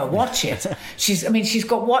ever watch it. She's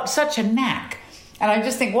got such a knack. And I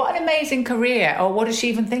just think, what an amazing career. Or what does she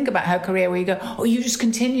even think about her career, where you go, you just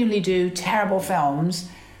continually do terrible films,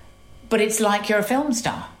 but it's like you're a film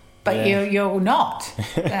star, but you're not.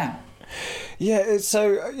 Yeah. Yeah,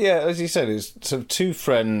 as you said, it's sort of 2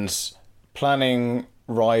 friends planning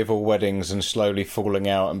rival weddings and slowly falling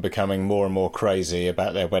out and becoming more and more crazy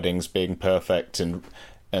about their weddings being perfect and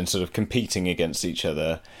sort of competing against each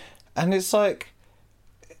other. And it's I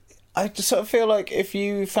just sort of feel like if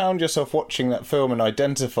you found yourself watching that film and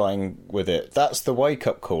identifying with it, that's the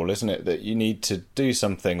wake-up call, isn't it? That you need to do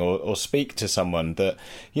something or speak to someone that,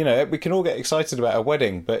 we can all get excited about a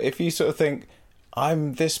wedding, but if you sort of think,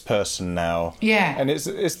 I'm this person now. Yeah. And it's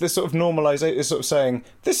this sort of normalisation, it's sort of saying,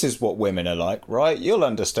 this is what women are like, right? You'll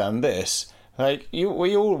understand this. Like we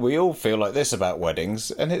all feel like this about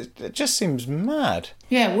weddings, and it just seems mad.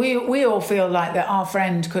 Yeah, we all feel like that our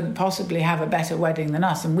friend couldn't possibly have a better wedding than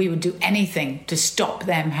us, and we would do anything to stop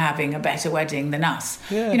them having a better wedding than us.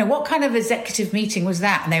 Yeah. You know, what kind of executive meeting was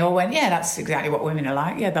that? And they all went, yeah, that's exactly what women are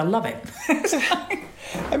like. Yeah, they'll love it.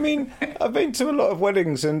 I mean, I've been to a lot of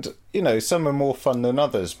weddings, and, you know, some are more fun than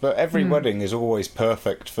others, but every wedding is always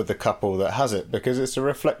perfect for the couple that has it, because it's a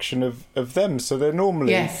reflection of them. So they're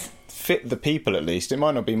normally fit the people, at least. It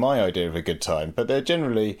might not be my idea of a good time, but they're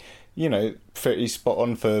generally, you know, pretty spot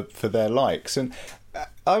on for their likes. And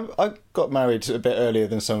I got married a bit earlier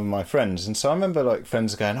than some of my friends, and so I remember, like,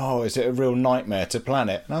 friends going, oh, is it a real nightmare to plan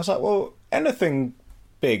it? And I was like, well, anything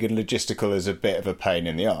big and logistical is a bit of a pain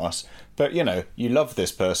in the arse, but, you know, you love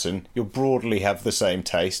this person, you'll broadly have the same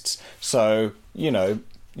tastes, so, you know,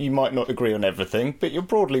 you might not agree on everything, but you'll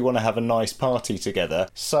broadly want to have a nice party together,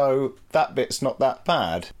 so that bit's not that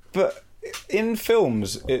bad. But in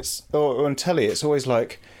films, or on telly, it's always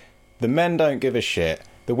like, the men don't give a shit,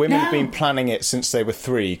 the women have been planning it since they were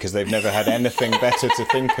 3 because they've never had anything better to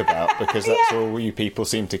think about, because that's all you people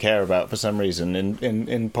seem to care about for some reason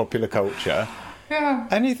in popular culture. Yeah.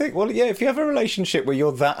 And you think, well, yeah, if you have a relationship where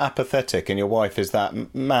you're that apathetic and your wife is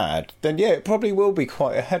that mad, then yeah, it probably will be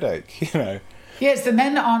quite a headache, you know. Yes, the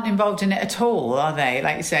men aren't involved in it at all, are they?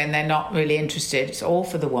 Like you're saying, they're not really interested. It's all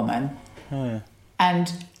for the woman. And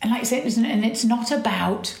like you said, and it's not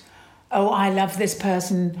about, oh, I love this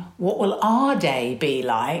person, what will our day be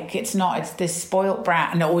like? It's not, it's this spoilt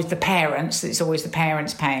brat, and always the parents, it's always the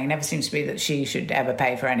parents paying. It never seems to be that she should ever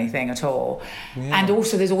pay for anything at all. Yeah. And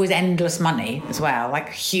also there's always endless money as well, like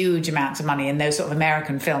huge amounts of money in those sort of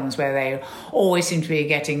American films where they always seem to be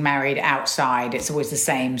getting married outside. It's always the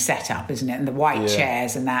same setup, isn't it? And the white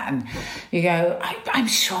chairs and that. And you go, I'm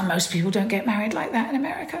sure most people don't get married like that in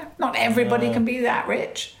America. Not everybody can be that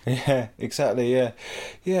rich. Yeah, exactly, yeah.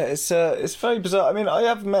 Yeah, it's very bizarre. I mean, I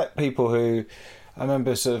have met people who, I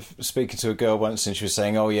remember sort of speaking to a girl once, and she was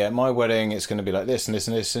saying, oh yeah, my wedding, it's going to be like this and this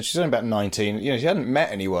and this, and she's only about 19. You know, she hadn't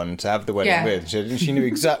met anyone to have the wedding with. She knew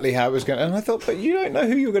exactly how it was going to, and I thought, but you don't know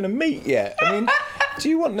who you're going to meet yet. I mean, do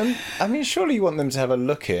you want them, I mean, surely you want them to have a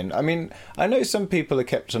look in. I mean, I know some people are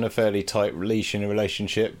kept on a fairly tight leash in a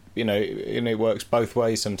relationship, you know, and it works both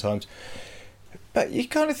ways sometimes. But you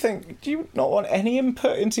kind of think, do you not want any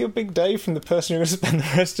input into your big day from the person you're going to spend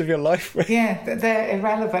the rest of your life with? Yeah, they're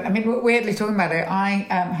irrelevant. I mean, weirdly talking about it, I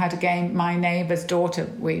had a game, my neighbour's daughter,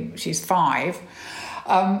 she's 5,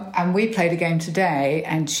 and we played a game today,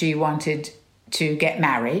 and she wanted to get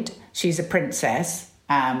married. She's a princess,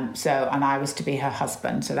 and I was to be her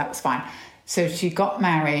husband, so that was fine. So she got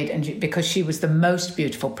married, and because she was the most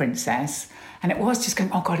beautiful princess. And it was just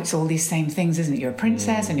going, oh, God, it's all these same things, isn't it? You're a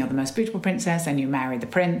princess and you're the most beautiful princess and you marry the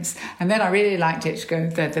prince. And then I really liked it. She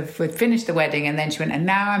goes, we finished the wedding and then she went, and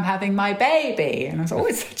now I'm having my baby. And I was like, oh,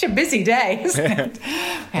 it's such a busy day, isn't it?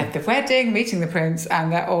 We had the wedding, meeting the prince,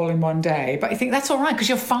 and they're all in one day. But you think that's all right because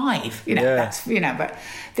you're 5, you know, that's, you know, but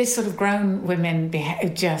this sort of grown women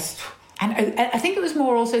just, and I think it was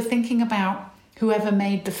more also thinking about whoever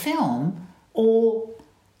made the film, or,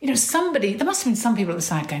 you know, there must have been some people at the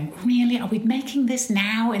side going, really, are we making this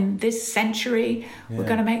now in this century? Yeah. We're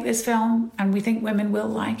going to make this film and we think women will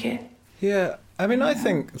like it. Yeah, I mean, I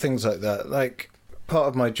think things like that, like part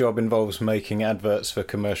of my job involves making adverts for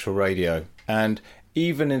commercial radio. And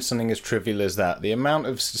even in something as trivial as that, the amount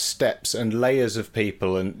of steps and layers of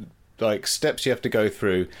people and like steps you have to go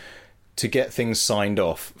through to get things signed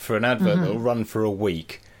off for an advert that will run for a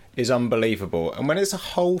week is unbelievable. And when it's a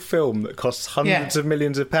whole film that costs hundreds of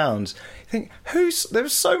millions of pounds, you think,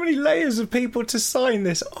 there's so many layers of people to sign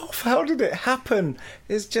this off. How did it happen?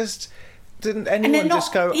 It's just, didn't anyone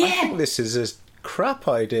just go, I think this is a crap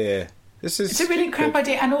idea. It's a really crap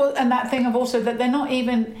idea. And that thing of also that they're not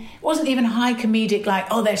even, it wasn't even high comedic, like,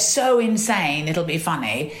 oh, they're so insane, it'll be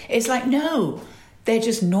funny. It's like, no, they're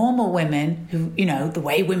just normal women who, you know, the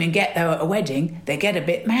way women get there at a wedding, they get a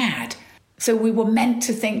bit mad. So we were meant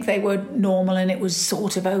to think they were normal and it was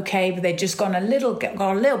sort of okay, but they'd just got a little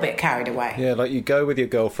bit carried away. Yeah, like you go with your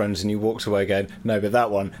girlfriends and you walked away going, no, but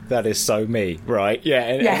that is so me, right? Yeah,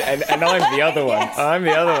 and I'm the other one. Yes. I'm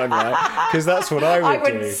the other one, right? Because that's what I would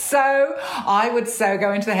do. I would so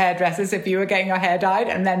go into the hairdressers if you were getting your hair dyed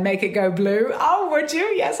and then make it go blue. Oh, would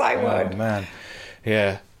you? Yes, I would. Oh, man.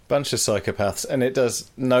 Yeah. bunch of psychopaths, and it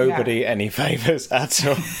does nobody any favours at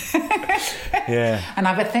all. Yeah. And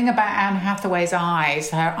I have a thing about Anne Hathaway's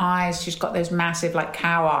eyes. Her eyes, she's got those massive, like,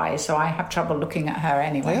 cow eyes, so I have trouble looking at her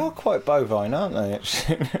anyway. They are quite bovine, aren't they,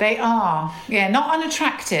 actually? They are. Yeah, not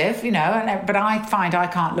unattractive, you know, but I find I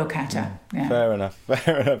can't look at her. Yeah. Fair enough.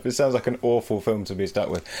 It sounds like an awful film to be stuck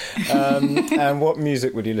with. And what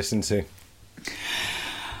music would you listen to?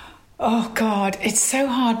 Oh, God, it's so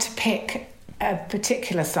hard to pick a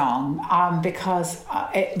particular song because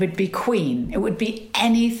it would be Queen. It would be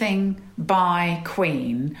anything by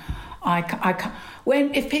Queen.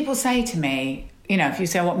 If people say to me, you know, if you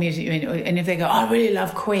say what music you in, and if they go, I really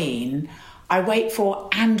love Queen, I wait for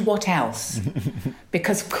and what else?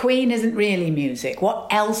 Because Queen isn't really music. What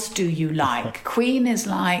else do you like? Queen is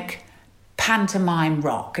like pantomime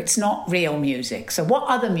rock. It's not real music. So what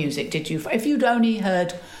other music did you... If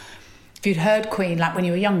you'd heard Queen, like when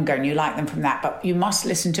you were younger and you liked them from that, but you must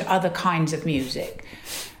listen to other kinds of music.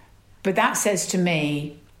 But that says to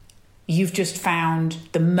me, you've just found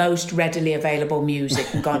the most readily available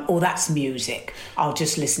music and gone, oh, that's music. I'll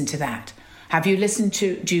just listen to that. Have you listened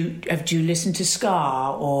to, do you listen to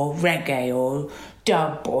ska or reggae or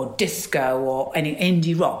dub or disco or any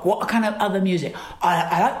indie rock? What kind of other music?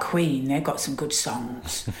 I like Queen. They've got some good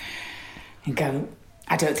songs. And go...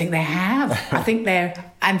 I don't think they have. I think they're...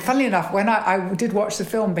 And funnily enough, when I did watch the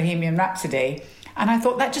film Bohemian Rhapsody, and I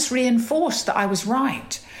thought that just reinforced that I was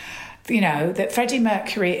right. You know, that Freddie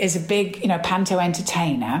Mercury is a big, you know, panto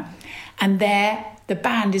entertainer, and the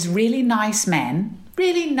band is really nice men,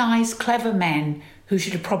 really nice, clever men who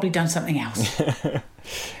should have probably done something else.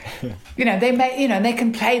 You know, they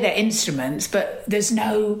can play their instruments, but there's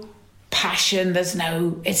no... passion, there's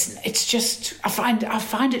no... It's just... I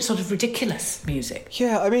find it sort of ridiculous music.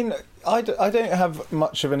 Yeah, I mean, I don't have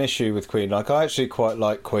much of an issue with Queen. Like, I actually quite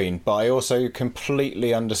like Queen, but I also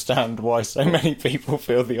completely understand why so many people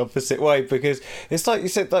feel the opposite way, because it's like you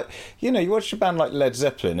said, like, you know, you watch a band like Led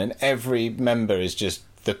Zeppelin and every member is just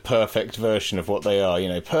the perfect version of what they are, you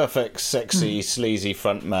know, perfect, sexy, sleazy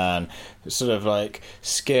front man, sort of like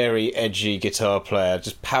scary, edgy guitar player,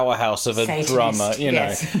 just powerhouse of a Satanist, drummer, you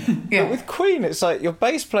know. Yeah. But with Queen, it's like your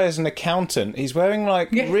bass player's an accountant. He's wearing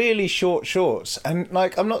like really short shorts. And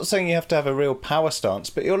like, I'm not saying you have to have a real power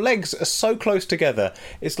stance, but your legs are so close together.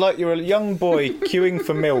 It's like you're a young boy queuing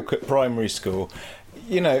for milk at primary school,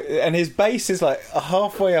 you know, and his bass is like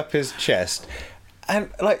halfway up his chest.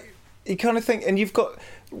 And like, you kind of think, and you've got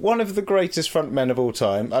one of the greatest frontmen of all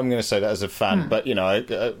time. I'm going to say that as a fan, but you know,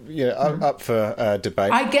 I'm up for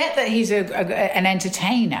debate. I get that he's an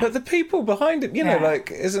entertainer, but the people behind him, you know, like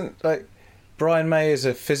isn't like Brian May is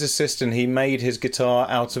a physicist, and he made his guitar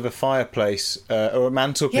out of a fireplace or a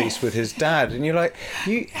mantelpiece with his dad, and you're like,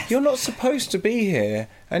 you're not supposed to be here.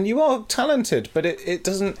 And you are talented, but it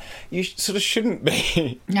doesn't... You sort of shouldn't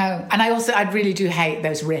be. No, and I really do hate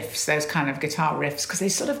those riffs, those kind of guitar riffs, because they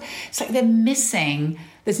sort of... It's like they're missing...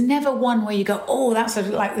 There's never one where you go, oh, that's sort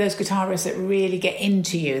of like those guitar riffs that really get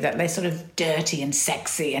into you, that they're sort of dirty and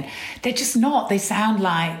sexy, and they're just not. They sound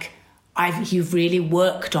like... You've really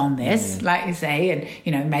worked on this, like you say, and,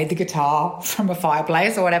 you know, made the guitar from a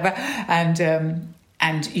fireplace or whatever,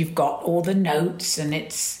 and you've got all the notes, and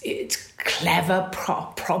it's clever,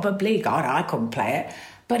 probably. God, I couldn't play it,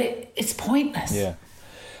 but it's pointless. Yeah,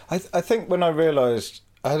 I think when I realised,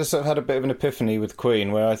 I had a bit of an epiphany with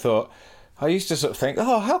Queen, where I thought, I used to sort of think,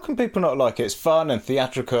 oh, how can people not like it? It's fun and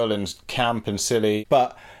theatrical and camp and silly,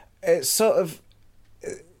 but it's sort of...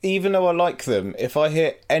 Even though I like them, if I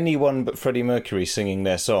hear anyone but Freddie Mercury singing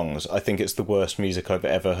their songs, I think it's the worst music I've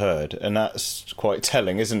ever heard. And that's quite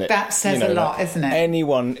telling, isn't it? That says a lot, isn't it?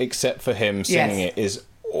 Anyone except for him singing it is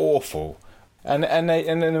awful. And then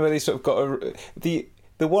they sort of got the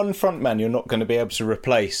one front man you're not going to be able to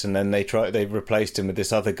replace, and then they replaced him with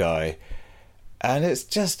this other guy. And it's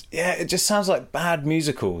just, it just sounds like bad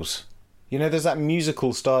musicals. You know, there's that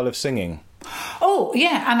musical style of singing. Oh,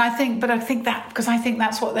 yeah, and I think that, because I think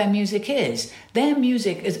that's what their music is. Their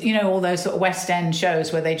music is, you know, all those sort of West End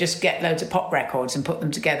shows where they just get loads of pop records and put them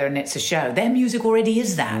together and it's a show. Their music already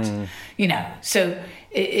is that, you know. So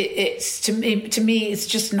it's to me, it's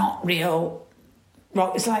just not real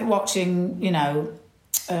rock. It's like watching, you know,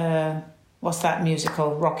 what's that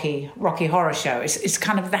musical, Rocky Horror Show. It's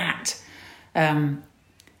kind of that, and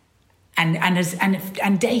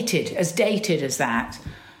dated as that.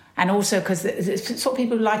 And also because it's sort of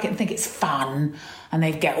people who like it and think it's fun, and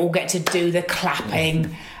they all get to do the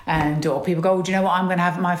clapping, or people go, oh, do you know what I'm going to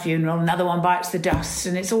have at my funeral? Another one bites the dust,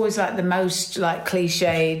 and it's always like the most like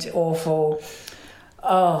cliched, awful.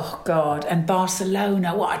 Oh God! And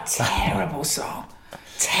Barcelona, what a terrible song,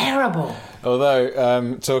 terrible.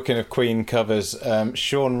 Although, talking of Queen covers,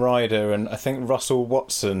 Shaun Ryder and I think Russell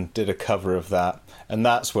Watson did a cover of that. And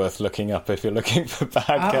that's worth looking up if you're looking for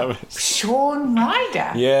bad covers. Shaun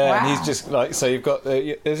Ryder? Yeah, wow. And he's just like, so you've got,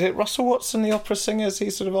 is it Russell Watson, the opera singer? Is he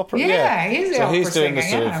sort of opera? Yeah, he's the opera he's doing the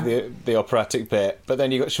singer, sort of the operatic bit. But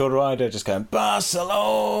then you've got Shaun Ryder just going,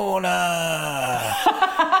 Barcelona!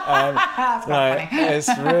 That's quite funny. It's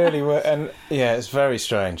really, and yeah, it's very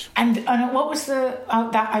strange. And what was that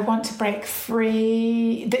I want to break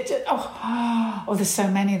free? There's so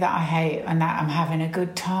many that I hate, and that I'm having a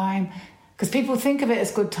good time. Because people think of it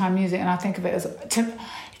as good time music, and I think of it as...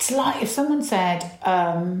 It's like if someone said,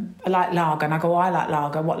 I like lager, and I go, I like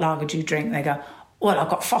lager. What lager do you drink? And they go, well, I've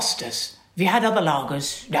got Foster's. Have you had other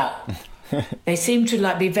lagers? No. They seem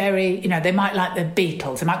to be very... they might like the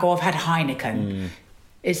Beatles. They might go, I've had Heineken.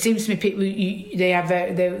 It seems to me people, they have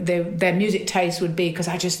their music taste would be... Because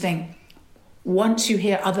I just think... Once you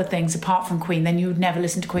hear other things apart from Queen, then you would never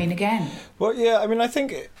listen to Queen again. Well, yeah, I mean, I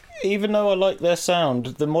think... Even though I like their sound,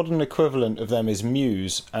 the modern equivalent of them is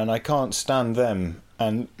Muse, and I can't stand them.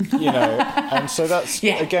 And, and so that's,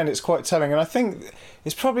 again, it's quite telling. And I think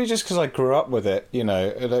it's probably just because I grew up with it,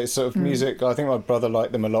 like sort of music. I think my brother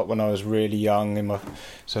liked them a lot when I was really young in my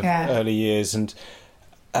sort of early years.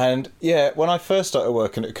 And yeah, when I first started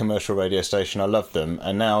working at a commercial radio station, I loved them.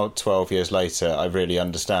 And now, 12 years later, I really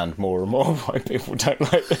understand more and more why people don't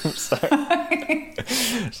like them.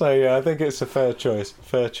 So yeah, I think it's a fair choice.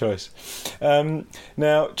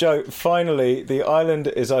 Now, Joe, finally, the island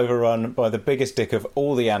is overrun by the biggest dick of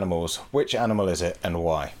all the animals. Which animal is it and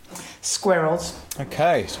why? Squirrels.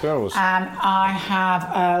 Okay, squirrels. And I have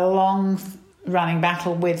a long-running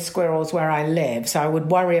battle with squirrels where I live, so I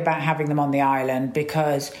would worry about having them on the island,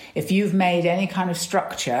 because if you've made any kind of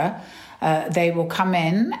structure, they will come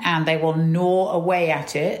in and they will gnaw away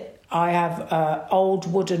at it. I have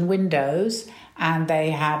old wooden windows, and they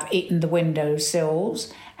have eaten the window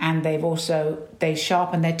sills, and they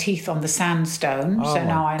sharpen their teeth on the sandstone. Oh, so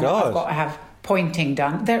now I've got to have pointing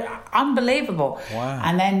done. They're unbelievable. Wow.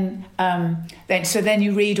 And then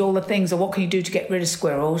you read all the things, or what can you do to get rid of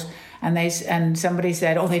squirrels? And somebody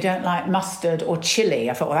said, they don't like mustard or chilli.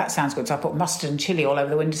 I thought, well, that sounds good. So I put mustard and chilli all over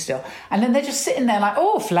the windowsill. And then they're just sitting there like,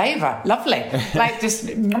 flavour, lovely. Like just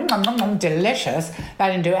delicious. That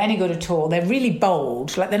didn't do any good at all. They're really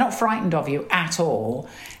bold. Like they're not frightened of you at all.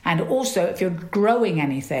 And also, if you're growing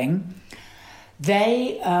anything,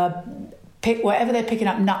 they pick whatever they're picking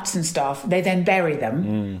up, nuts and stuff, they then bury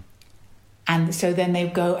them. And so then they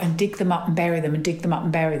go and dig them up and bury them and dig them up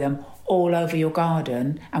and bury them all over your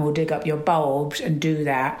garden, and will dig up your bulbs and do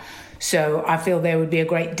that. So I feel there would be a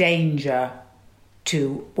great danger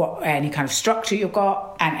to any kind of structure you've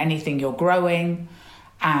got and anything you're growing.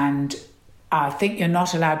 And I think you're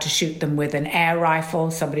not allowed to shoot them with an air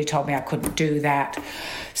rifle. Somebody told me I couldn't do that.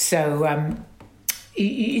 So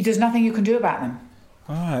there's nothing you can do about them.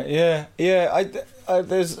 All right, yeah. I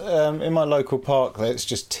there's in my local park that's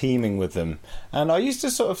just teeming with them, and I used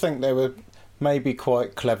to sort of think they were maybe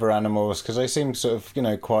quite clever animals, because they seem sort of,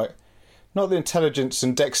 quite... Not the intelligence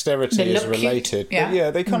and dexterity is related, cute. But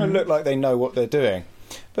yeah, they kind of look like they know what they're doing.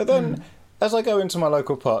 But then, as I go into my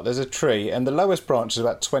local park, there's a tree, and the lowest branch is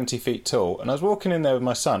about 20 feet tall, and I was walking in there with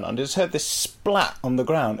my son, and I just heard this splat on the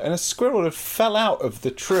ground, and a squirrel had fell out of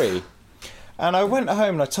the tree. And I went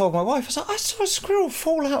home and I told my wife, I was like, I saw a squirrel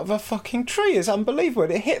fall out of a fucking tree. It's unbelievable.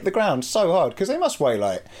 It hit the ground so hard, because they must weigh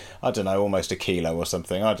almost a kilo or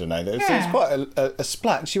something. I don't know. It's quite a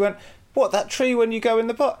splat. And she went, what, that tree when you go in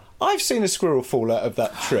the park? I've seen a squirrel fall out of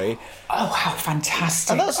that tree. Oh, how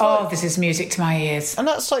fantastic. And that's this is music to my ears. And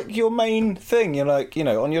that's like your main thing. You're like,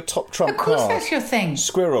 on your top trump card. Of course that's your thing.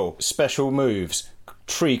 Squirrel, special moves,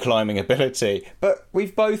 tree climbing ability. But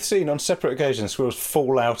we've both seen on separate occasions squirrels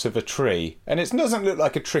fall out of a tree, and it doesn't look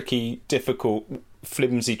like a tricky, difficult,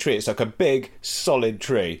 flimsy tree. It's like a big, solid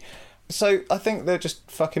tree. So I think they're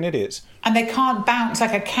just fucking idiots. And they can't bounce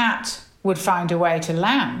like a cat would find a way to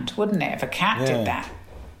land, wouldn't it, if a cat did that?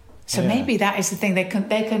 So maybe that is the thing. They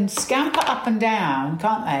can scamper up and down,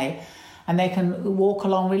 can't they? And they can walk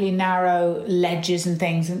along really narrow ledges and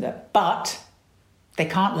things, but they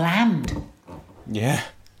can't land. Yeah.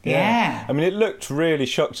 I mean, it looked really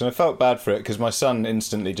shocked, and I felt bad for it, because my son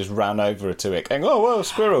instantly just ran over to it going, oh, well,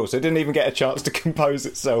 squirrels. It didn't even get a chance to compose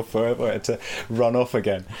itself or it had to run off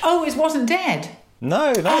again. Oh, it wasn't dead?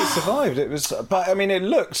 No, it survived. It was, but I mean, it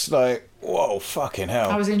looks like, whoa, fucking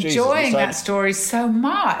hell. I was enjoying that story so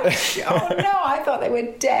much. Oh, no, I thought they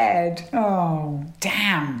were dead. Oh,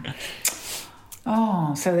 damn.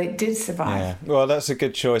 Oh, so they did survive. Yeah, well, that's a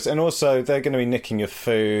good choice. And also, they're going to be nicking your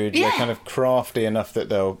food. Yeah. They're kind of crafty enough that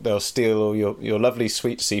they'll steal all your lovely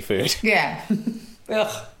sweet seafood. Yeah.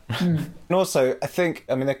 Ugh. And also, I think,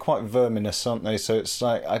 they're quite verminous, aren't they? So it's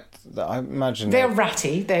like, I imagine... They're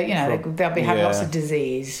ratty. They'll be having lots of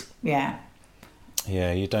disease. Yeah.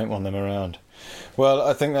 Yeah, you don't want them around. Well,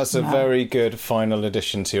 I think that's a very good final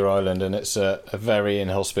addition to your island, and it's a very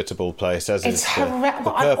inhospitable place, as is the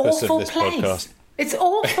purpose of this podcast. It's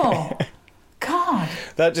awful. God.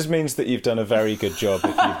 That just means that you've done a very good job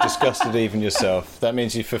if you've discussed it even yourself. That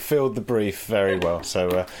means you fulfilled the brief very well,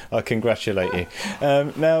 so I congratulate you.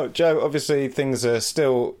 Now, Joe, obviously things are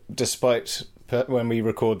still, despite when we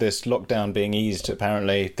record this, lockdown being eased,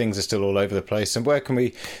 apparently things are still all over the place. And where can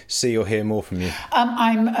we see or hear more from you?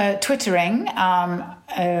 I'm Twittering, so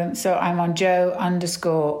I'm on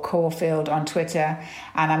Joe_Caulfield on Twitter,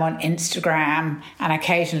 and I'm on Instagram, and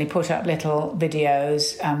occasionally put up little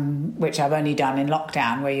videos, which I've only done in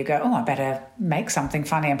lockdown, where you go, oh, I better make something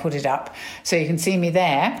funny and put it up. So you can see me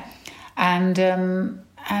there. And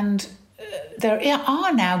there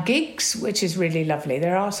are now gigs, which is really lovely.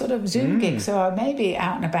 There are sort of Zoom gigs, so I may be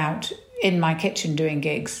out and about in my kitchen doing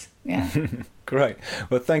gigs. Yeah. Great.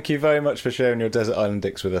 Well, thank you very much for sharing your Desert Island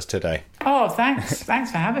Dicks with us today. Oh, thanks.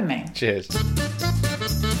 Thanks for having me. Cheers.